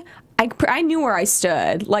me, I knew where I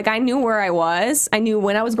stood. I knew where I was. I knew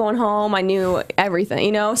when I was going home. I knew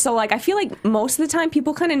everything, So, I feel like most of the time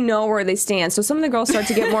people kind of know where they stand. So some of the girls start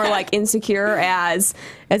to get more, insecure as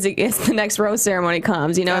the next rose ceremony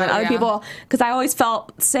comes, And then other people, because I always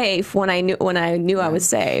felt safe when I knew I was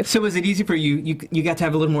safe. So was it easy for you? You got to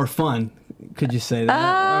have a little more fun. Could you say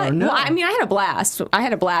that? Or no? Well, I mean, I had a blast. I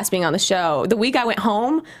had a blast being on the show. The week I went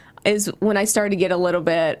home is when I started to get a little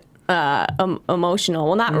bit emotional.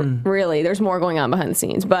 Well, not really. There's more going on behind the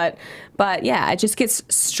scenes, but yeah, it just gets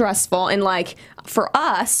stressful. And for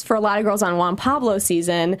us, for a lot of girls on Juan Pablo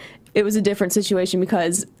season, it was a different situation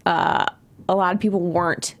because a lot of people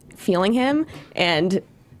weren't feeling him, and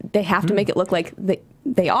they have to make it look like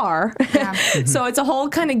they are. Yeah. So it's a whole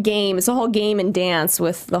kind of game. It's a whole game and dance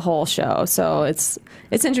with the whole show. So it's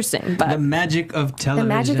interesting. But the magic of television.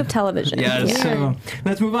 The magic of television. Yes. Yeah. So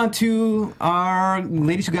let's move on to our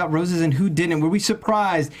ladies who got roses and who didn't. Were we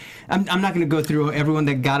surprised? I'm not going to go through everyone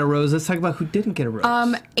that got a rose. Let's talk about who didn't get a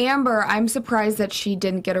rose. Amber, I'm surprised that she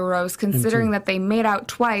didn't get a rose, considering that they made out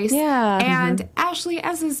twice. Yeah. And Ashley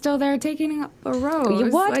S. is still there taking a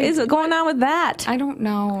rose. What is going on with that? I don't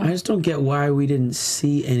know. I just don't get why we didn't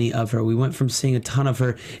see any of her. We went from seeing a ton of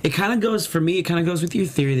her. It kind of goes, for me, it kind of goes with your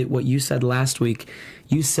theory that what you said last week.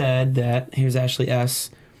 You said that, here's Ashley S.,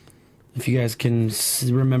 if you guys can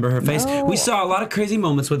remember her face. No. We saw a lot of crazy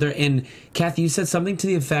moments with her, and Kathy, you said something to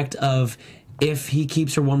the effect of, if he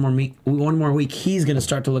keeps her one more week, he's going to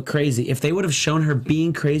start to look crazy. If they would have shown her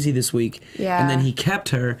being crazy this week, and then he kept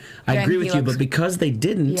her, I agree with you, but because they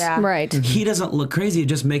didn't, right. he doesn't look crazy. It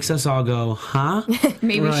just makes us all go, huh?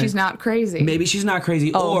 Maybe she's not crazy. Maybe she's not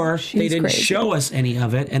crazy, or they didn't show us any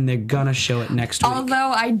of it, and they're going to show it next week.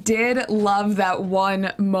 Although I did love that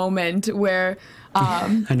one moment where...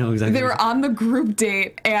 I know exactly. They were on the group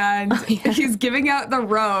date, and he's giving out the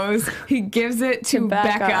rose. He gives it to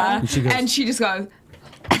Becca, and she just goes.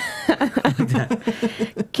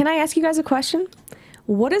 Can I ask you guys a question?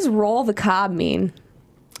 What does roll the cob mean?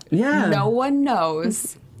 Yeah. No one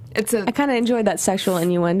knows. I kind of enjoyed that sexual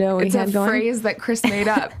innuendo we had going. It's a phrase that Chris made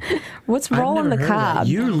up. What's rolling the cob?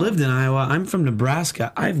 You lived in Iowa. I'm from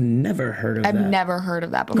Nebraska. I've never heard of that. I've never heard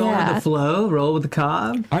of that before. Go with the flow, roll with the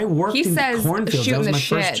cob. I worked in cornfields. That was my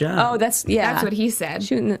first job. Oh, that's what he said.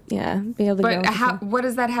 Be able to But what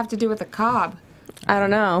does that have to do with the cob? I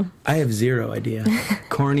don't know. I have zero idea.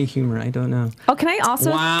 Corny humor. I don't know. Oh, can I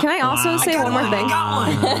also say one more thing?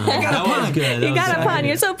 That was good. You got a pun.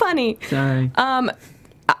 You're so punny. Sorry.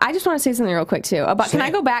 I just want to say something real quick too. Can I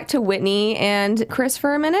go back to Whitney and Chris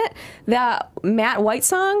for a minute? The Matt White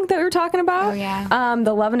song that we were talking about. Oh yeah.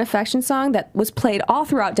 The Love and Affection song that was played all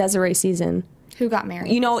throughout Desiree season. Who got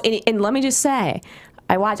married? And let me just say,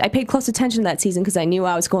 I paid close attention to that season because I knew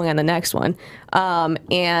I was going on the next one.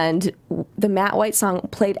 And the Matt White song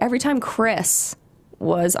played every time Chris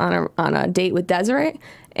was on a date with Desiree,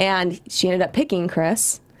 and she ended up picking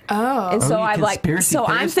Chris. Oh. And so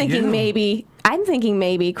I'm thinking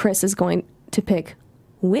maybe Chris is going to pick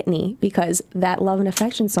Whitney because that Love and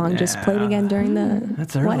Affection song just played again during the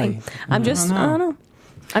wedding. I don't know.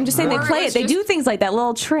 I'm just saying they play it. They do things like that,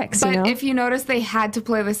 little tricks. But if you notice, they had to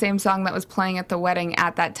play the same song that was playing at the wedding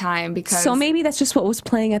at that time because. So maybe that's just what was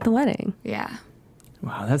playing at the wedding. Yeah.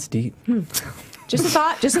 Wow, that's deep. Just a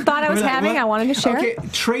thought I was having. I wanted to share. Okay,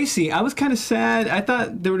 Tracy. I was kind of sad. I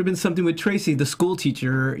thought there would have been something with Tracy, the school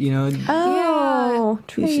teacher. Oh,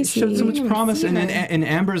 Tracy. She showed so much promise, and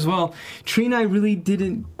Amber as well. Trina, I really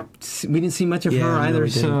didn't. We didn't see much of her either.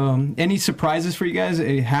 So, any surprises for you guys?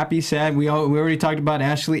 Happy, sad? We already talked about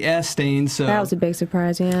Ashley S. staying. So that was a big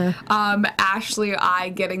surprise. Yeah. Ashley I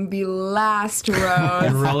getting the last rose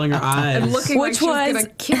and rolling her eyes, and looking like she was gonna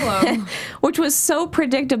kill him, which was so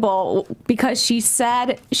predictable because she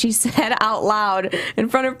said out loud in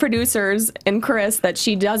front of producers and Chris that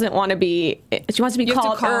she doesn't want to be. She wants to be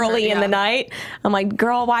called early in the night. I'm like,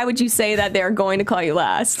 girl, why would you say that they're going to call you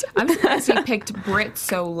last? I'm surprised he picked Britt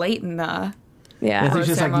so late in the Yeah. I think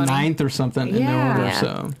she's like ceremony. 9th or something in the Yeah. order. Yeah.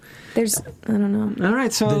 So, There's, I don't know. all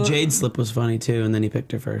right. So The Jade slip was funny too, and then he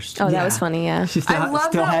picked her first. Oh, that Yeah. was funny, yeah. she still, I love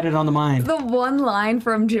still that- had it on the mind. The one line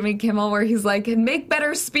from Jimmy Kimmel where he's like, make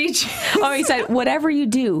better speeches. Oh, he said, whatever you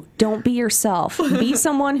do, don't be yourself. Be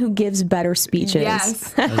someone who gives better speeches.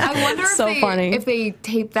 Yes. I wonder So funny. if they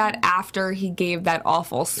taped that after he gave that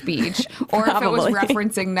awful speech or if it was Probably.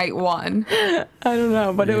 referencing night one. I don't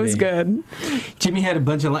know, but it was Maybe. good. Jimmy had a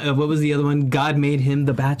bunch of what was the other one? God made him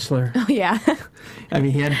the Bachelor. Yeah. I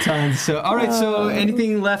mean, he had tons. So, all right. So,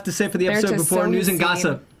 anything left to say for the They're episode just before so news and insane.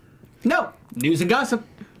 gossip? No, news and gossip.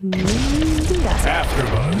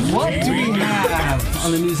 AfterBuzz What do we TV. have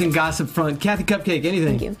on the news and gossip front? Kathy Cupcake,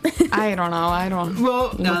 anything? Thank you. I don't know. I don't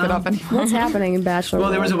Well, look it up anymore. What's happening in Bachelor? well,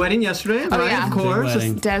 there was a world? wedding yesterday, right? yeah. Of course. Big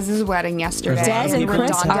wedding. Dez's wedding yesterday. Des and in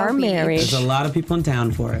Chris Redondo are Beach. married. There's a lot of people in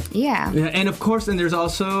town for it. Yeah. Yeah, and of course, and there's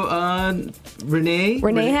also Renee.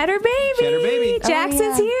 Renee had her baby. She had her baby.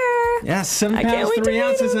 Jackson's Oh, here. Yes, 7 I can't pounds, wait to 3 meet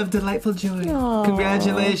ounces him. of delightful joy. Aw.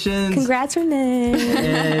 Congratulations. Congrats, Renee.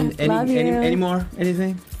 And Love you. any more?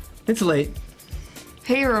 Anything? It's late.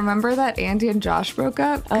 Hey, remember that Andy and Josh broke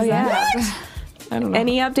up? Oh, 'Cause yeah. that- I don't know.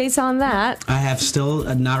 Any updates on that? I have still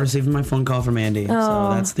not received my phone call from Andy, so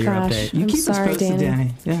Oh, that's your gosh. update. You I'm keep sorry, us posted,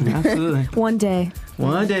 Danny. Danny. Yeah, absolutely. One day.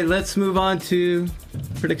 One day, let's move on to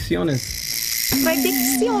predicciones.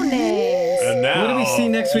 Predicciones. And now, What do we see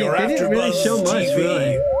next week? your They didn't really AfterBuzz show much, TV.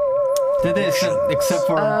 really. Did they? Except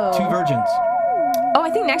for 2 virgins. Oh, I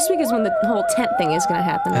think next week is when the whole tent thing is going to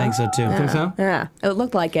happen. I think so too. Think so? Yeah, it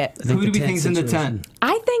looked like it. I think Who do the we think's in the situation- tent?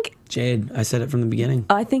 I think Jade. I said it from the beginning.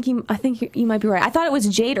 I think you might be right. I thought it was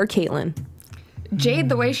Jade or Caitlyn. Jade,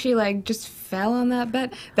 the way she like just fell on that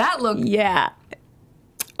bed, that looked Yeah,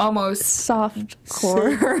 almost soft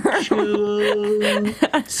core.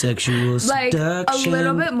 Sexual like a seduction.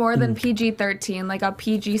 little bit more than PG-13, like a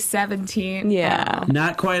PG-17. Yeah.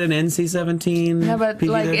 Not quite an NC-17. Yeah, but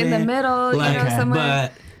like in the middle, like, you know,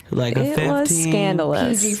 somewhere. But like a It 15. was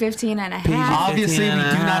scandalous. PG-15 and a half. Obviously, we do 15 and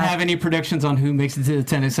a not half. have any predictions on who makes it to the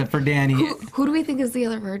tent except for Danny. Who do we think is the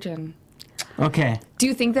other virgin? Okay. Do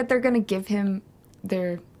you think that they're gonna give him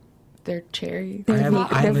their cherry? I have,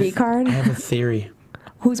 V- their V card? I have a theory.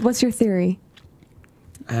 What's your theory?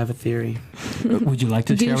 I have a theory Would you like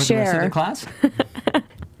to Do share with the rest of share. the class?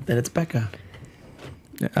 that it's Becca.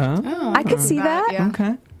 I could see that. Yeah.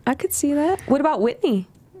 Okay. I could see that. What about Whitney?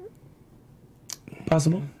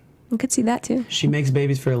 Possible. I could see that too. She makes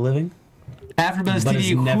babies for a living. AfterBuzz But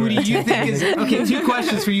TV, it's never who do you a think is... Okay, 2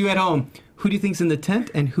 questions for you at home. Who do you think's in the tent,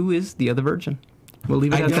 and who is the other virgin? We'll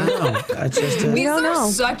leave it I at don't that. know. It's just We These don't are know.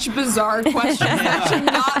 such bizarre questions that should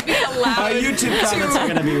not be allowed YouTube comments are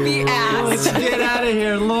gonna be asked. Let's get out of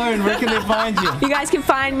here. Lauren, where can they find you? You guys can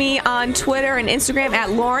find me on Twitter and Instagram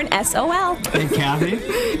at Lauren SOL. And Kathy?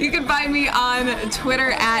 You can find me on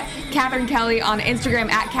Twitter at Catherine Kelly, on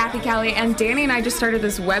Instagram at Kathy Kelly, and Danny and I just started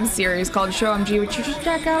this web series called Show MG, which you should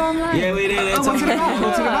check out online. Yeah, we did. It's What's it on- about?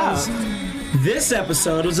 What's it about? This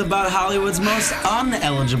episode was about Hollywood's most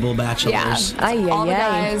uneligible bachelors. Ay, ay, All the ay.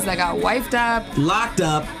 guys that got wifed up Locked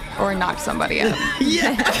up. or knocked somebody up. Yeah.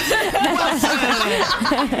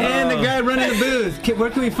 And the guy running the booth. Where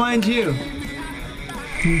can we find you?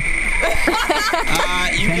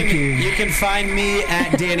 You can find me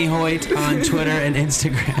at Danny Hoyt on Twitter and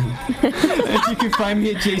Instagram. And you can find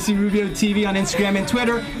me at JC Rubio TV on Instagram and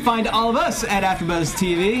Twitter. Find all of us at AfterBuzz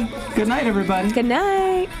TV. Good night, everybody. Good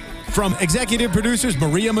night. From executive producers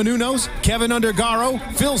Maria Menounos, Kevin Undergaro,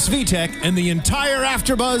 Phil Svitek, and the entire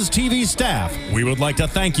AfterBuzz TV staff, we would like to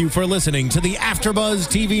thank you for listening to the AfterBuzz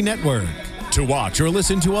TV network. To watch or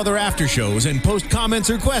listen to other after shows and post comments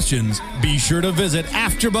or questions, be sure to visit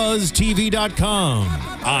AfterBuzzTV.com.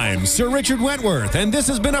 I'm Sir Richard Wentworth, and this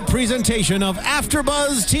has been a presentation of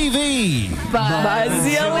AfterBuzz TV. Buzz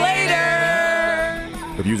you later!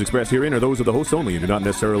 The views expressed herein are those of the hosts only and do not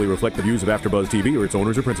necessarily reflect the views of AfterBuzz TV or its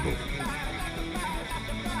owners or principals.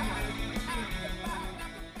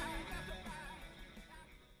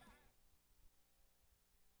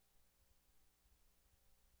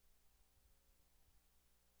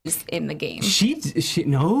 In the game. She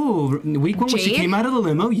no. Week 1 when she Jade? came out of the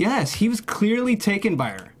limo, yes, he was clearly taken by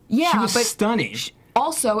her. Yeah, she was but stunning.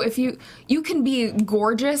 Also, if you can be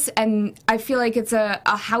gorgeous, and I feel like it's a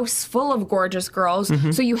house full of gorgeous girls,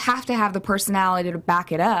 so you have to have the personality to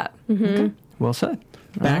back it up. Well said.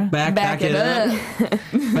 Back it up.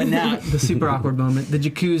 But now the super awkward moment, the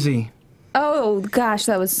jacuzzi. Oh gosh,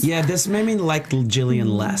 that was. Yeah, this made me like Jillian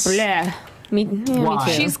less. Yeah. Me Why?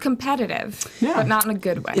 too. She's competitive, Yeah. but not in a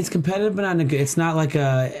good way. It's competitive, but not in a good. It's not like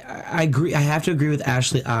a. I agree. I have to agree with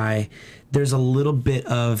Ashley. There's a little bit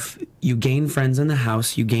of you gain friends in the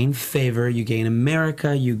house, you gain favor, you gain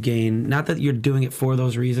America, you gain. Not that you're doing it for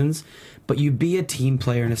those reasons, but you be a team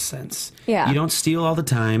player in a sense. Yeah. You don't steal all the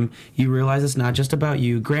time. You realize it's not just about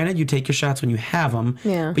you. Granted, you take your shots when you have them,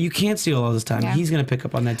 Yeah. but you can't steal all this time. Yeah. He's going to pick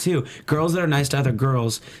up on that too. Girls that are nice to other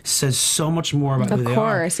girls says so much more about who they are. Of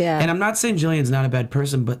course, yeah. And I'm not saying Jillian's not a bad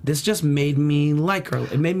person, but this just made me like her.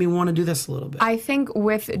 It made me want to do this a little bit. I think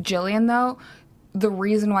with Jillian, though, the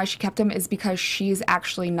reason why she kept him is because she's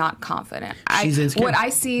actually not confident. She's insecure. What I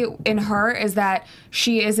see in her is that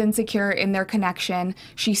she is insecure in their connection.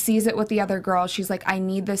 She sees it with the other girls. She's like, I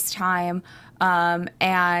need this time.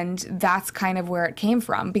 And that's kind of where it came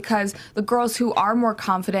from, because the girls who are more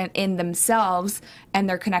confident in themselves and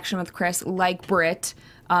their connection with Chris, like Britt,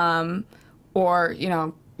 or, you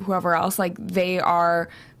know, whoever else, like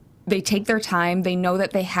they take their time. They know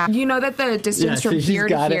that they have. You know that the distance Yeah, from she's here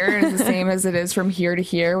to got it. here is the same as it is from here to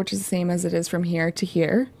here, which is the same as it is from here to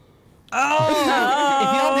here. If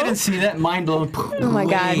y'all didn't see that, mind blown. Oh my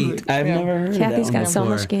God. I've never heard Kathy's that got one so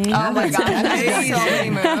before. much game. Oh my god, so many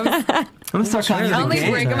moves. I'm gonna start calling you the Only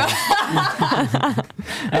game. break them up.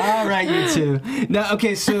 All right, you two. Now,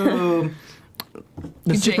 okay, so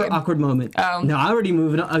the super Jade. awkward moment. Oh. No, I already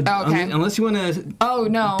moved on. Okay. Unless you want to Oh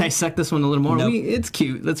no. dissect this one a little more. Nope. It's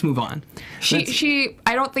cute. Let's move on. She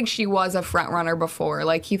I don't think she was a front runner before.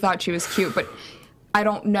 Like, he thought she was cute, but I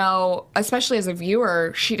don't know, especially as a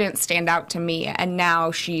viewer, she didn't stand out to me, and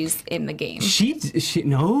now she's in the game. She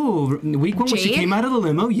no, week one when she Jade? came out of the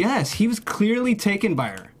limo, yes, he was clearly taken by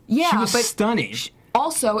her. Yeah, she was but stunning.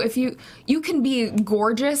 Also, if you can be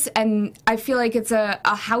gorgeous, and I feel like it's a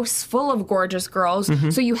house full of gorgeous girls,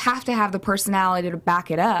 Mm-hmm. so you have to have the personality to back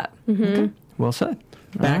it up. Well said.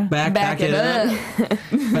 Back it up.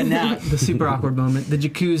 But now the super awkward moment, the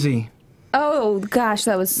jacuzzi. Oh gosh,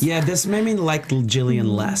 that was. Yeah, this made me like Jillian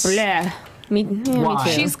less. Yeah. Me Why?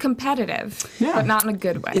 too. She's competitive, Yeah. but not in a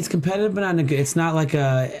good way. It's competitive, but not in a good. It's not like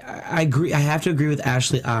a. I agree. I have to agree with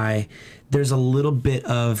Ashley. There's a little bit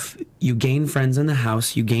of you gain friends in the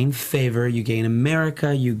house, you gain favor, you gain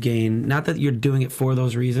America, you gain. Not that you're doing it for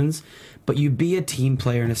those reasons, but you be a team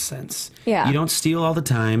player in a sense. Yeah. You don't steal all the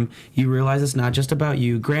time. You realize it's not just about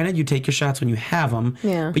you. Granted, you take your shots when you have them.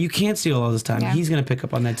 Yeah. But you can't steal all this time. Yeah. He's going to pick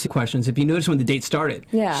up on that too. Questions. If you notice when the date started,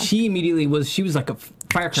 Yeah. she immediately was. She was like a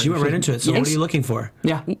firecracker. She went right into it. So what are you looking for?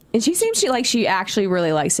 Yeah. And she seems like she actually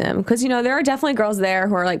really likes him, because, you know, there are definitely girls there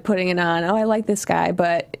who are like putting it on. Oh, I like this guy,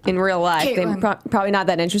 but in real life, they're Caitlin. probably not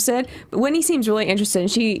that interested. But Winnie seems really interested,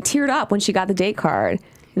 and she teared up when she got the date card.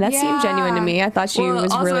 And that seemed genuine to me. I thought she was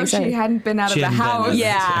also, really she excited. hadn't been out She of the hadn't been out house. of the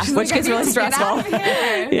Yeah, She's which like, gets I really need to get stressful. out of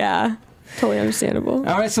here. Yeah, totally understandable.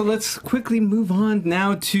 All right, so let's quickly move on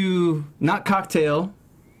now to not cocktail,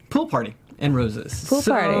 pool party and roses. Pool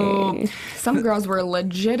party. Some girls were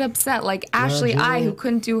legit upset, like Ashley I, who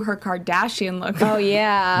couldn't do her Kardashian look. Oh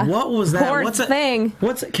yeah. What was that? Poor What's thing.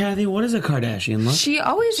 What's Kathy? What is a Kardashian look? She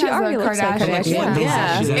always has already a looks like Kardashian. Kardashian. What is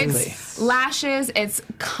Yeah. that exactly? It's lashes, it's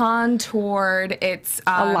contoured, it's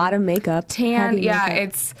A lot of makeup. tan. heavy Yeah, makeup.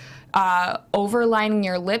 it's overlining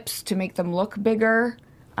your lips to make them look bigger.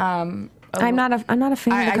 I'm not a fan of the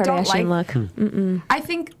I don't Kardashian like- look. I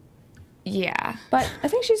think, yeah. But I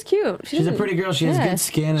think she's cute. She's a pretty girl. She has yeah. good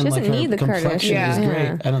skin, She and like doesn't her need the complexion is Kardashians. great.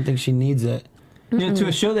 Yeah. I don't think she needs it. You know, to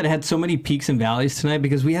a show that had so many peaks and valleys tonight,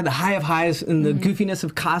 because we had the high of highs and the goofiness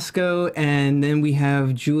of Costco, and then we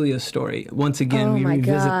have Julia's story. Once again, Oh we my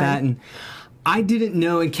revisit God. that, and I didn't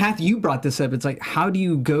know. And Kathy, you brought this up. It's like, how do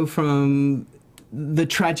you go from the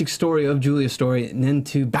tragic story of Julia's story and then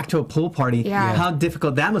to back to a pool party? Yeah. How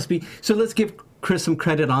difficult that must be. So let's give Chris some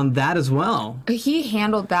credit on that as well. He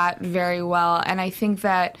handled that very well, and I think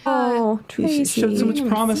that Oh, She Tracy. showed so much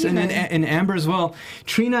promise, see and her. and Amber as well.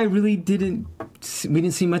 Trina, I really didn't. We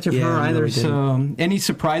didn't see much of Yeah, her no, either. we So, any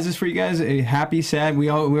surprises for you guys? Happy, sad. We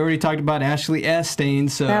already talked about Ashley S. Stain.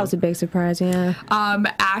 So That was a big surprise, yeah.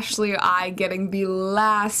 Ashley I getting the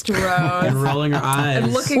last rose And rolling her eyes.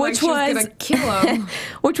 and looking Which like she was was- gonna kill him.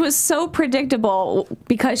 Which was so predictable,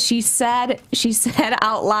 because she said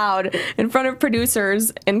out loud in front of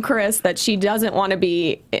producers and Chris that she doesn't want to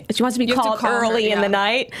be. She wants to be You have to called call her, early in yeah. the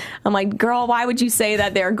night. I'm like, girl, why would you say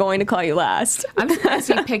that they're going to call you last? I'm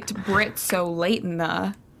surprised he picked Brit so late in the.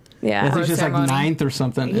 I Yeah. think she's like ceremony. 9th or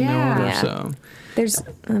something in the Yeah. order. Yeah. So There's, I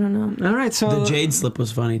don't know. All right, so The Jade slip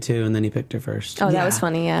was funny too, and then he picked her first. Oh, that was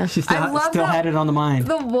funny, yeah. she still, I love still that- had it on the mind.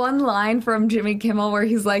 The one line from Jimmy Kimmel where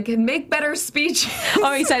he's like, make better speeches.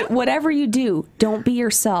 Oh, he said, whatever you do, don't be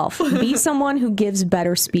yourself. Be someone who gives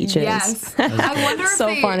better speeches. Yes. I wonder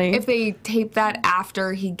So funny. if they taped that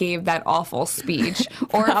after he gave that awful speech,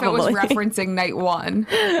 or if it was Probably. referencing night one.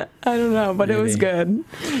 I don't know, but it was good.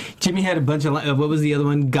 Jimmy had a bunch of what was the other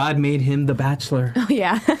one? God made him the Bachelor. Oh,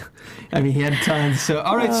 yeah. I mean, he had tons. So,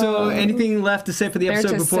 all right. So, anything left to say for the They're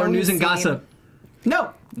episode just before so news and insane. gossip?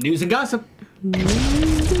 No, news and gossip.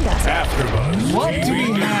 AfterBuzz. What do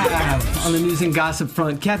we have on the news and gossip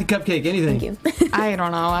front? Kathy Cupcake, anything? Thank you. I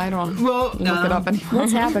don't know. I don't Well, look it up anymore.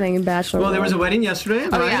 What's happening in Bachelor Well, there was a world? wedding yesterday,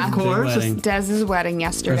 right? yeah. Of course. Big wedding. Dez's wedding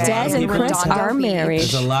yesterday. Des and in Chris Redondo are Beach. married.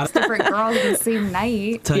 There's a lot of Different girls the same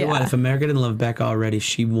night. Tell you what, Yeah. if America didn't love Becca already,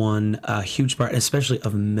 she won a huge part, especially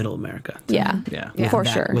of Middle America. Yeah. Yeah. Yeah. For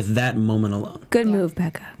That- sure. With that moment alone. Good move,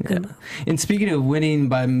 Becca. Good move. And speaking of winning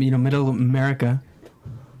by Middle America,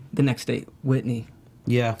 the next date, Whitney.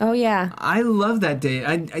 Yeah. Oh, yeah. I love that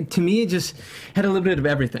date. To me, it just had a little bit of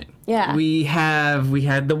everything. Yeah. We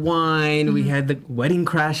had the wine, we had the wedding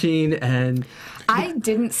crashing, and I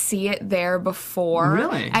didn't see it there before.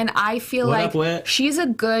 Really? And I feel What like up, Whit? she's a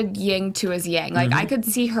good yin to his yang. Like, I could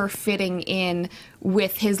see her fitting in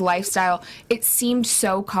with his lifestyle. It seemed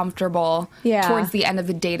so comfortable Yeah. towards the end of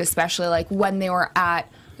the date, especially like when they were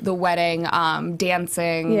at the wedding,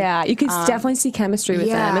 dancing. Yeah, you could definitely see chemistry with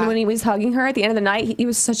yeah. them. And when he was hugging her at the end of the night, he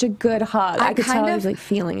was such a good hug. I could tell kind he of- was like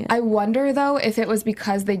feeling it. I wonder though if it was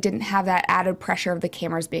because they didn't have that added pressure of the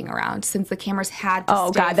cameras being around. Since the cameras had to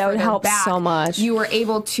Oh, stay God, that would further help back, so much. You were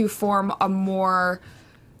able to form a more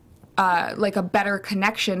like a better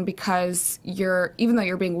connection because even though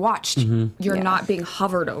you're being watched, you're not being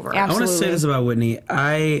hovered over. I want to say Absolutely. this about Whitney.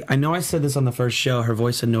 I know I said this on the first show. Her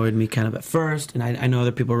voice annoyed me kind of at first, and I know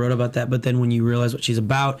other people wrote about that. But then when you realize what she's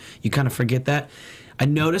about, you kind of forget that. I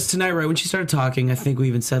noticed tonight, right when she started talking, I think we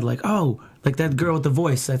even said like, "Oh, like that girl with the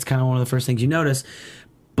voice." That's kind of one of the first things you notice.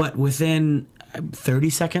 But within 30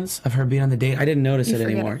 seconds of her being on the date, I didn't notice it forget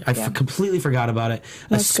anymore. it, I yeah. completely forgot about it.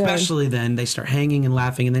 That's good. Especially then they start hanging and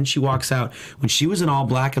laughing, and then she walks out when she was in all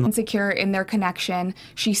black and Insecure in their connection.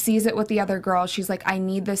 She sees it with the other girls. She's like, I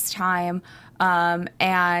need this time.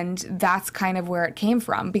 And that's kind of where it came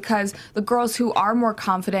from because the girls who are more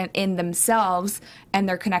confident in themselves and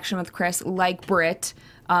their connection with Chris, like Britt,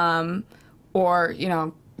 or,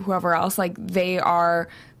 whoever else, like they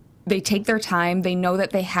take their time. They know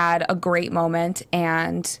that they had a great moment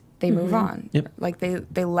and they move on. Yep. Like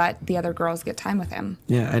they let the other girls get time with him.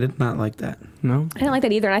 yeah, I did not like that. no. I didn't like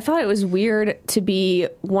that either. And I thought it was weird to be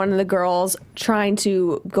one of the girls trying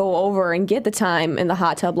to go over and get the time in the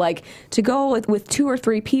hot tub. Like, to go with 2 or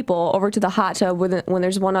 3 people over to the hot tub when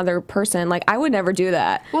there's one other person. Like, I would never do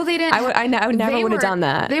that. Well, they didn't. I never they would have were- done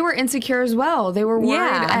that. They were insecure as well. They were worried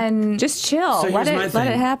yeah. and just chill. So let here's my it let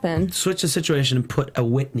thing. it happen. Switch the situation and put a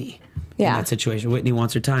Whitney in Yeah. that situation. Whitney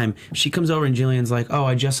wants her time. If she comes over and Jillian's like, "Oh,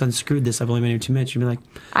 I just unscrewed this. I've only been here 2 minutes." You'd be like,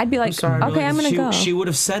 I'd be "I'm like, sorry." okay, I'm gonna she, go. She would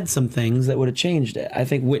have said some things that would have changed it. I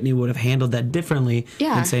think Whitney would have handled that differently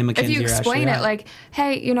than say Mackenzie if you or explain Ashley it out. like,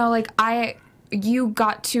 hey, you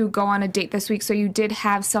got to go on a date this week, so you did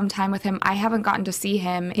have some time with him. I haven't gotten to see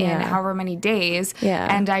him in Yeah. however many days.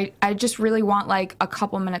 Yeah. And I just really want like a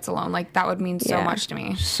couple minutes alone. Like that would mean so Yeah. much to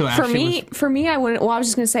me. So For Ashley me, I wouldn't. Well, I was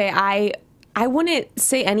just gonna say I wouldn't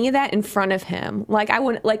say any of that in front of him. Like, I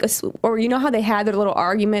wouldn't, like, or you know how they had their little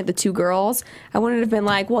argument, the 2 girls? I wouldn't have been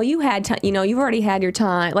like, well, you had time, you've already had your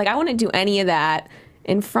time. Like, I wouldn't do any of that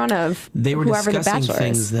in front of they were whoever the discussing Bachelor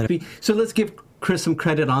things is. that So let's give Chris some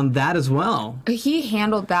credit on that as well. He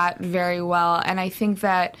handled that very well, and I think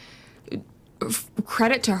that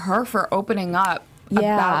credit to her for opening up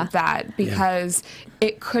Yeah. about that because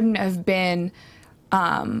it couldn't have been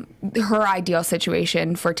her ideal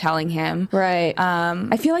situation for telling him. Right.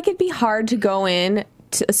 I feel like it'd be hard to go in,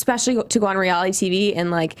 especially to go on reality TV and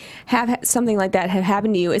like have something like that have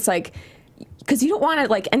happened to you. It's like, because you don't want to,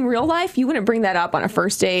 like, in real life, you wouldn't bring that up on a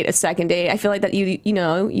first date, a second date. I feel like that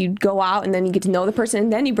you'd go out and then you get to know the person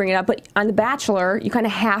and then you bring it up. But on The Bachelor, you kind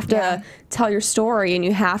of have to tell your story and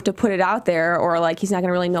you have to put it out there, or like he's not going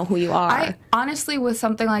to really know who you are. I honestly, with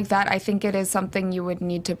something like that, I think it is something you would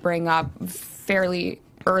need to bring up fairly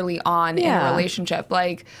early on in a relationship.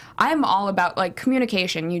 Like, I'm all about like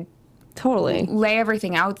communication. You Totally. lay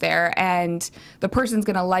everything out there, and the person's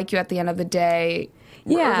gonna like you at the end of the day.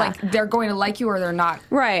 Yeah. Or, like, they're going to like you or they're not.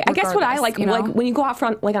 Right. I guess what I like, regardless, like when you go out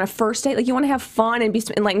for like on a first date, like you want to have fun and be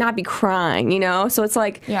and like not be crying, So it's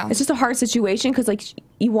like Yeah. it's just a hard situation because like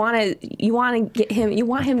you want to get him, you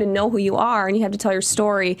want him to know who you are, and you have to tell your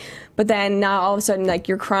story. But then now all of a sudden, like,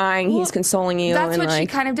 you're crying, he's consoling you. That's and what she like,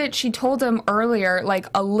 kind of did. She told him earlier, like,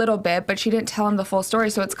 a little bit, but she didn't tell him the full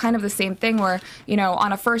story. So it's kind of the same thing where, you know,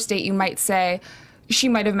 on a first date, you might say, she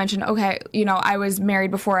might have mentioned, okay, you know, I was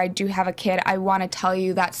married before I do have a kid. I want to tell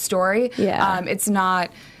you that story. Yeah. It's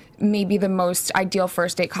not maybe the most ideal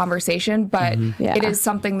first date conversation, but it is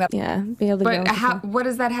something that. yeah, be able to. But what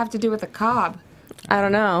does that have to do with the cob? I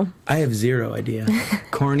don't know. I have zero idea.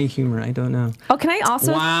 Corny humor. I don't know. Oh, can I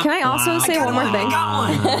also say one more thing?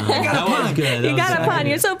 That was good. You got a pun.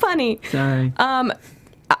 You're so punny. Sorry.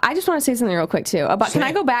 I just want to say something real quick too. Can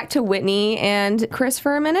I go back to Whitney and Chris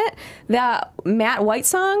for a minute? That Matt White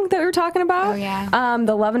song that we were talking about. Oh, yeah.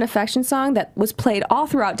 The Love and Affection song that was played all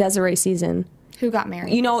throughout Desiree season. Who got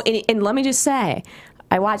married? You know, and let me just say,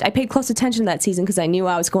 I paid close attention to that season because I knew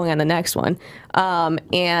I was going on the next one.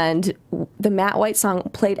 And the Matt White song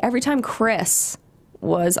played every time Chris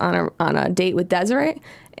was on a date with Desiree,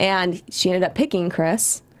 and she ended up picking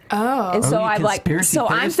Chris. Oh. And so you I'm like, conspiracy so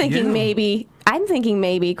I'm theorist, thinking yeah.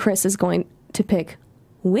 maybe Chris is going to pick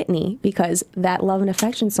Whitney because that Love and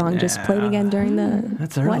Affection song just played again during the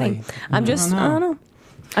That's early. wedding. I don't know.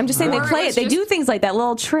 I'm just saying Or they play it's it. They just- do things like that,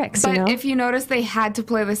 little tricks, But you know? if you notice, they had to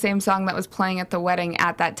play the same song that was playing at the wedding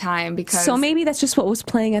at that time because. So maybe that's just what was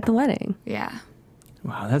playing at the wedding. Yeah.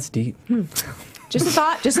 Wow, that's deep. Just a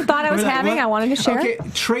thought I was having. I wanted to share. Okay,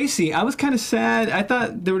 Tracy, I was kind of sad. I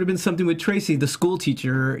thought there would have been something with Tracy, the school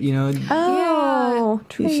teacher, you know. Oh,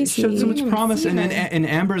 She Tracy. showed so much promise, and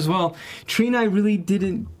Amber as well. Trina, I really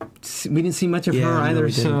didn't. We didn't see much of Yeah, her no, either.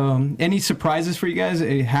 we So, any surprises for you guys?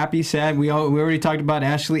 Happy, sad. We already talked about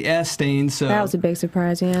Ashley S. staying. So That was a big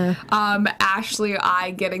surprise, yeah. Ashley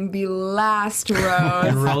I getting the last rose.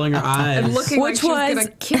 And rolling her eyes. And looking Which like she's was-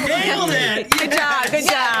 gonna kill him. Good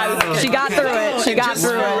job. She got through it. She got Just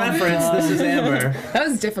through for it. reference, this is Amber. That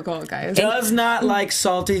was difficult, guys. Does not like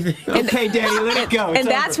salty things. okay, Danny, let it go. And It's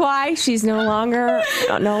that's over. why she's no longer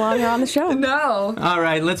on the show. No. All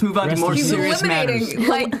right. Let's move on to more He's serious matters. eliminating.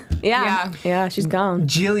 Like, Yeah, she's gone.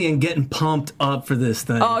 Jillian getting pumped up for this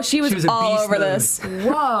thing. Oh, she was a all beast over mode. this.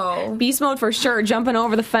 whoa. Beast mode for sure, jumping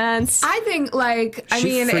over the fence. I think, like, I She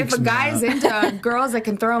mean, if freaks a me guy's out. into girls that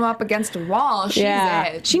can throw him up against a wall, she's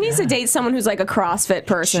it. She needs to date someone who's like a CrossFit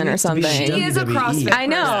person or needs to be something. She is a WWE. CrossFit I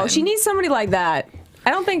know. person. She needs somebody like that. I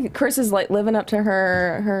don't think Chris is like living up to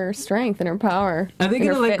her strength and her power. Are they and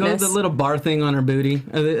her gonna let go of fitness. the little bar thing on her booty?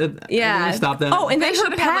 Are they gonna stop that? Oh, and They then her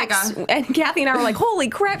should've had, like, pecs. And Kathy and I were like, "Holy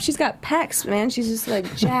crap, she's got pecs, man! She's just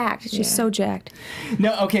like jacked. She's so jacked."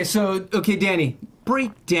 No, okay, Danny,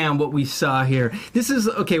 break down what we saw here. This is,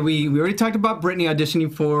 okay, we already talked about Brittany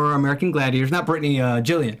auditioning for American Gladiators, not Brittany,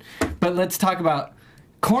 Jillian. But let's talk about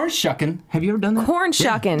corn shucking. Have you ever done that? Corn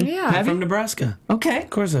shucking. Yeah. Have From you? Nebraska. Okay.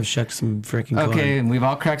 Of course I've shucked some freaking corn. Okay, and we've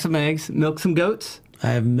all cracked some eggs, milked some goats. I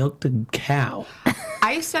have milked a cow.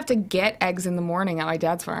 I used to have to get eggs in the morning at my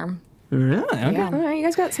dad's farm. Really? Okay. Yeah. All right, you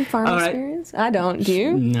guys got some farm All right. experience. I don't. Do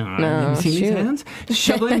you? No, have you seen these shoot. hands?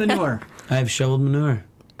 Shoveling manure. I have shoveled manure.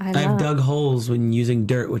 I have love- dug holes when using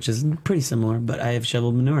dirt, which is pretty similar, but I have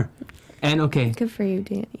shoveled manure. And okay, Good for you,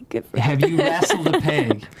 Danny. Good for you. have you wrestled a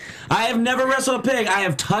pig? I have never wrestled a pig. I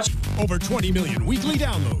have touched. Over 20 million weekly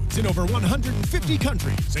downloads in over 150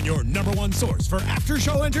 countries, and your number one source for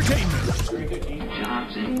after-show entertainment.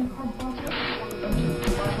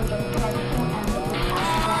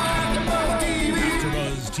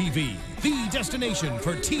 AfterBuzz TV, the destination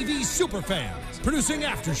for TV superfans. Producing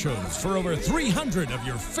after shows for over 300 of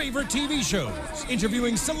your favorite TV shows,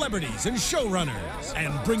 interviewing celebrities and showrunners,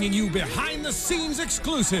 and bringing you behind-the-scenes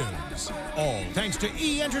exclusives. All thanks to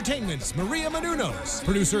E! Entertainment's Maria Menounos,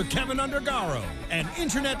 producer Kevin Undergaro, and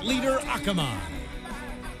internet leader Akamai.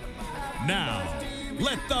 Now,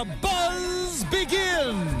 let the buzz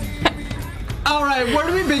begin! All right, where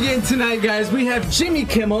do we begin tonight, guys? We have Jimmy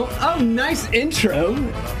Kimmel. Oh, nice intro.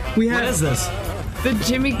 We have. What is this? The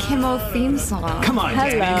Jimmy Kimmel theme song. Come on,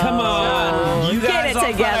 Danny. Hello. Come on. You Get guys it all thought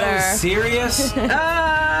I together. was serious?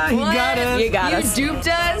 Ah, he got us. You got us. You duped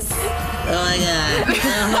us? Oh my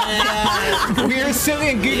god. We are silly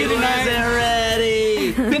and goofy tonight.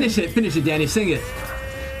 Ready. Finish it, Danny. Sing it.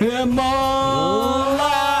 I'm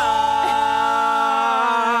alive.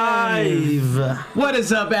 What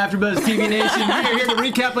is up, AfterBuzz TV Nation? We are here to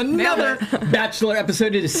recap another Bachelor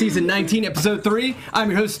episode. It is season 19, episode 3. I'm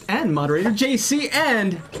your host and moderator, JC,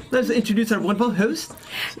 and let's introduce our wonderful host.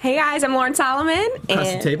 Hey guys, I'm Lauren Solomon.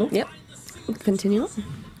 Across the table. Yep. Continue.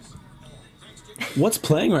 What's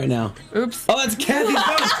playing right now? Oops. Oh, that's Kathy's phone.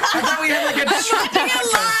 I thought we had like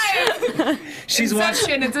a. She's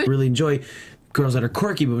watching. Inception. It's a Really enjoy girls that are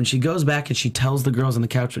quirky, but when she goes back and she tells the girls on the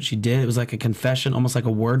couch what she did, it was like a confession, almost like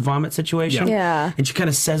a word vomit situation. Yeah. And she kind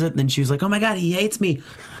of says it, and then she was like, "Oh my God, he hates me."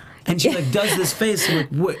 And she like does this face. I'm like,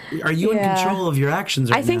 what? Are you in control of your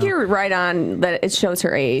actions right I think now? you're right on that it shows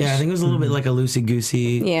her age. Yeah, I think it was a little bit like a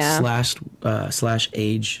loosey-goosey slash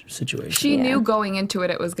age situation. She knew going into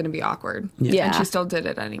it was going to be awkward. Yeah. And she still did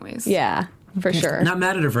it anyways. Yeah, for sure. Not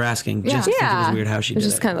mad at her for asking. Just think it was weird how she did It's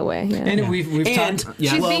just it. kind of the way. Yeah. And we've And talked.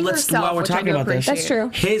 She's being herself, while we're which I talking do about this, appreciate.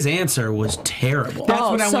 That's true. his answer was terrible. That's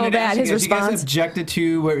Oh, what I so wanted to bad, ask his you guys. You guys response. objected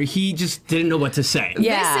to where he just didn't know what to say.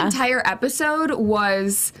 Yeah. This entire episode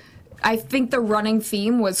was, I think the running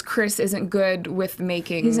theme was Chris isn't good with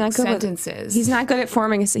making He's not good sentences. He's not good at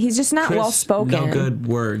forming. He's just not Chris, well spoken. No good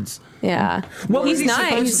words. Yeah. What was he's he nice.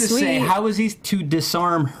 supposed to Sweet. say? How was he to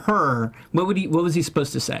disarm her? What was he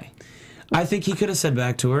supposed to say? I think he could have said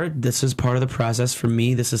back to her, "This is part of the process for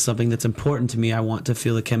me. This is something that's important to me. I want to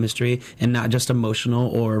feel the chemistry, and not just emotional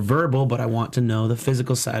or verbal, but I want to know the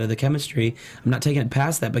physical side of the chemistry. I'm not taking it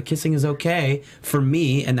past that, but kissing is okay for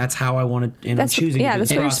me, and that's how I want to. And That's I'm choosing. yeah. to do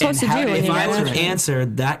That's what it." you're supposed to do. how when did If you I get would married. answer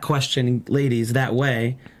that question, ladies, that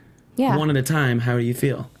way, Yeah. one at a time, how do you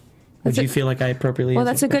feel? Would you feel like I appropriately? Well,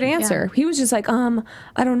 answered that's a good the question? answer. He was just like,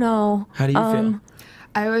 I don't know. How do you feel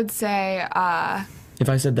I would say, if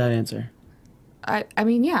I said that answer? I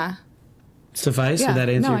mean, yeah. Suffice? Yeah. Did that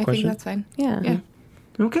answer no, your I question? think that's fine. Yeah. Yeah.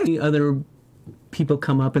 Okay. Any other people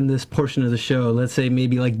come up in this portion of the show? Let's say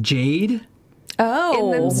maybe like Jade.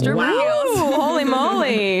 Oh, In them stripper heels. holy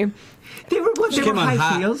moly! They were came on high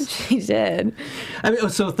hot. heels. He did. I mean,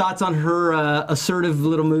 so thoughts on her assertive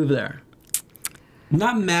little move there?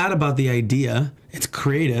 Not mad about the idea. It's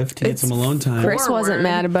creative to get some alone time. Chris wasn't Forward.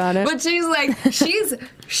 mad about it. But she's like,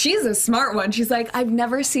 she's a smart one. She's like, I've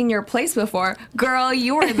never seen your place before. Girl,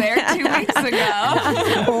 you were there 2 weeks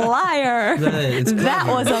ago. Liar. It's That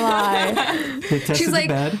clever. was a lie. They tested She's the like,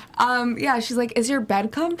 bed. yeah, she's like, is your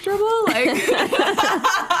bed comfortable? Like,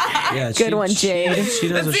 Yeah, Good one, Jade. She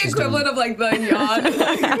knows that's what the she's equivalent doing. of like the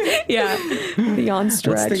yawn. Yeah. The yawn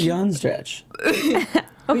stretch. What's the yawn stretch?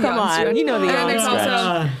 Oh, come on. You know the And then yawn there's stretch.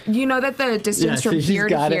 also, you know that the distance Yeah, from she's here to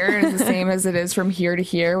got it. here is the same as it is from here to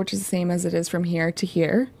here, which is the same as it is from here to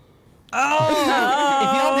here. If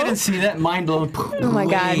y'all didn't see that, mind blown. Oh my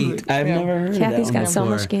God. I've never heard Kathy's of that got one so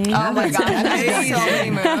before. much game. Oh my god, so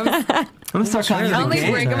many moves. I'm gonna start calling you the Only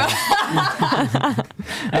game. break them out.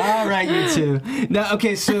 All right, you two. Now,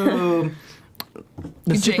 okay, so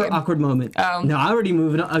the super Jade. awkward moment. Oh. No, I already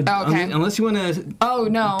moved on. Okay. Unless you want to Oh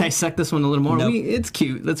no. dissect this one a little more. Nope. It's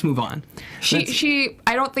cute. Let's move on. She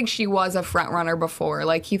I don't think she was a front runner before.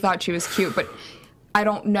 Like he thought she was cute, but I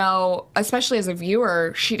don't know, especially as a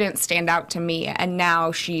viewer, she didn't stand out to me, and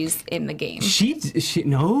now she's in the game. She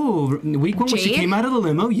no week one when she Jade? came out of the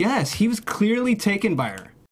limo. Yes, he was clearly taken by her.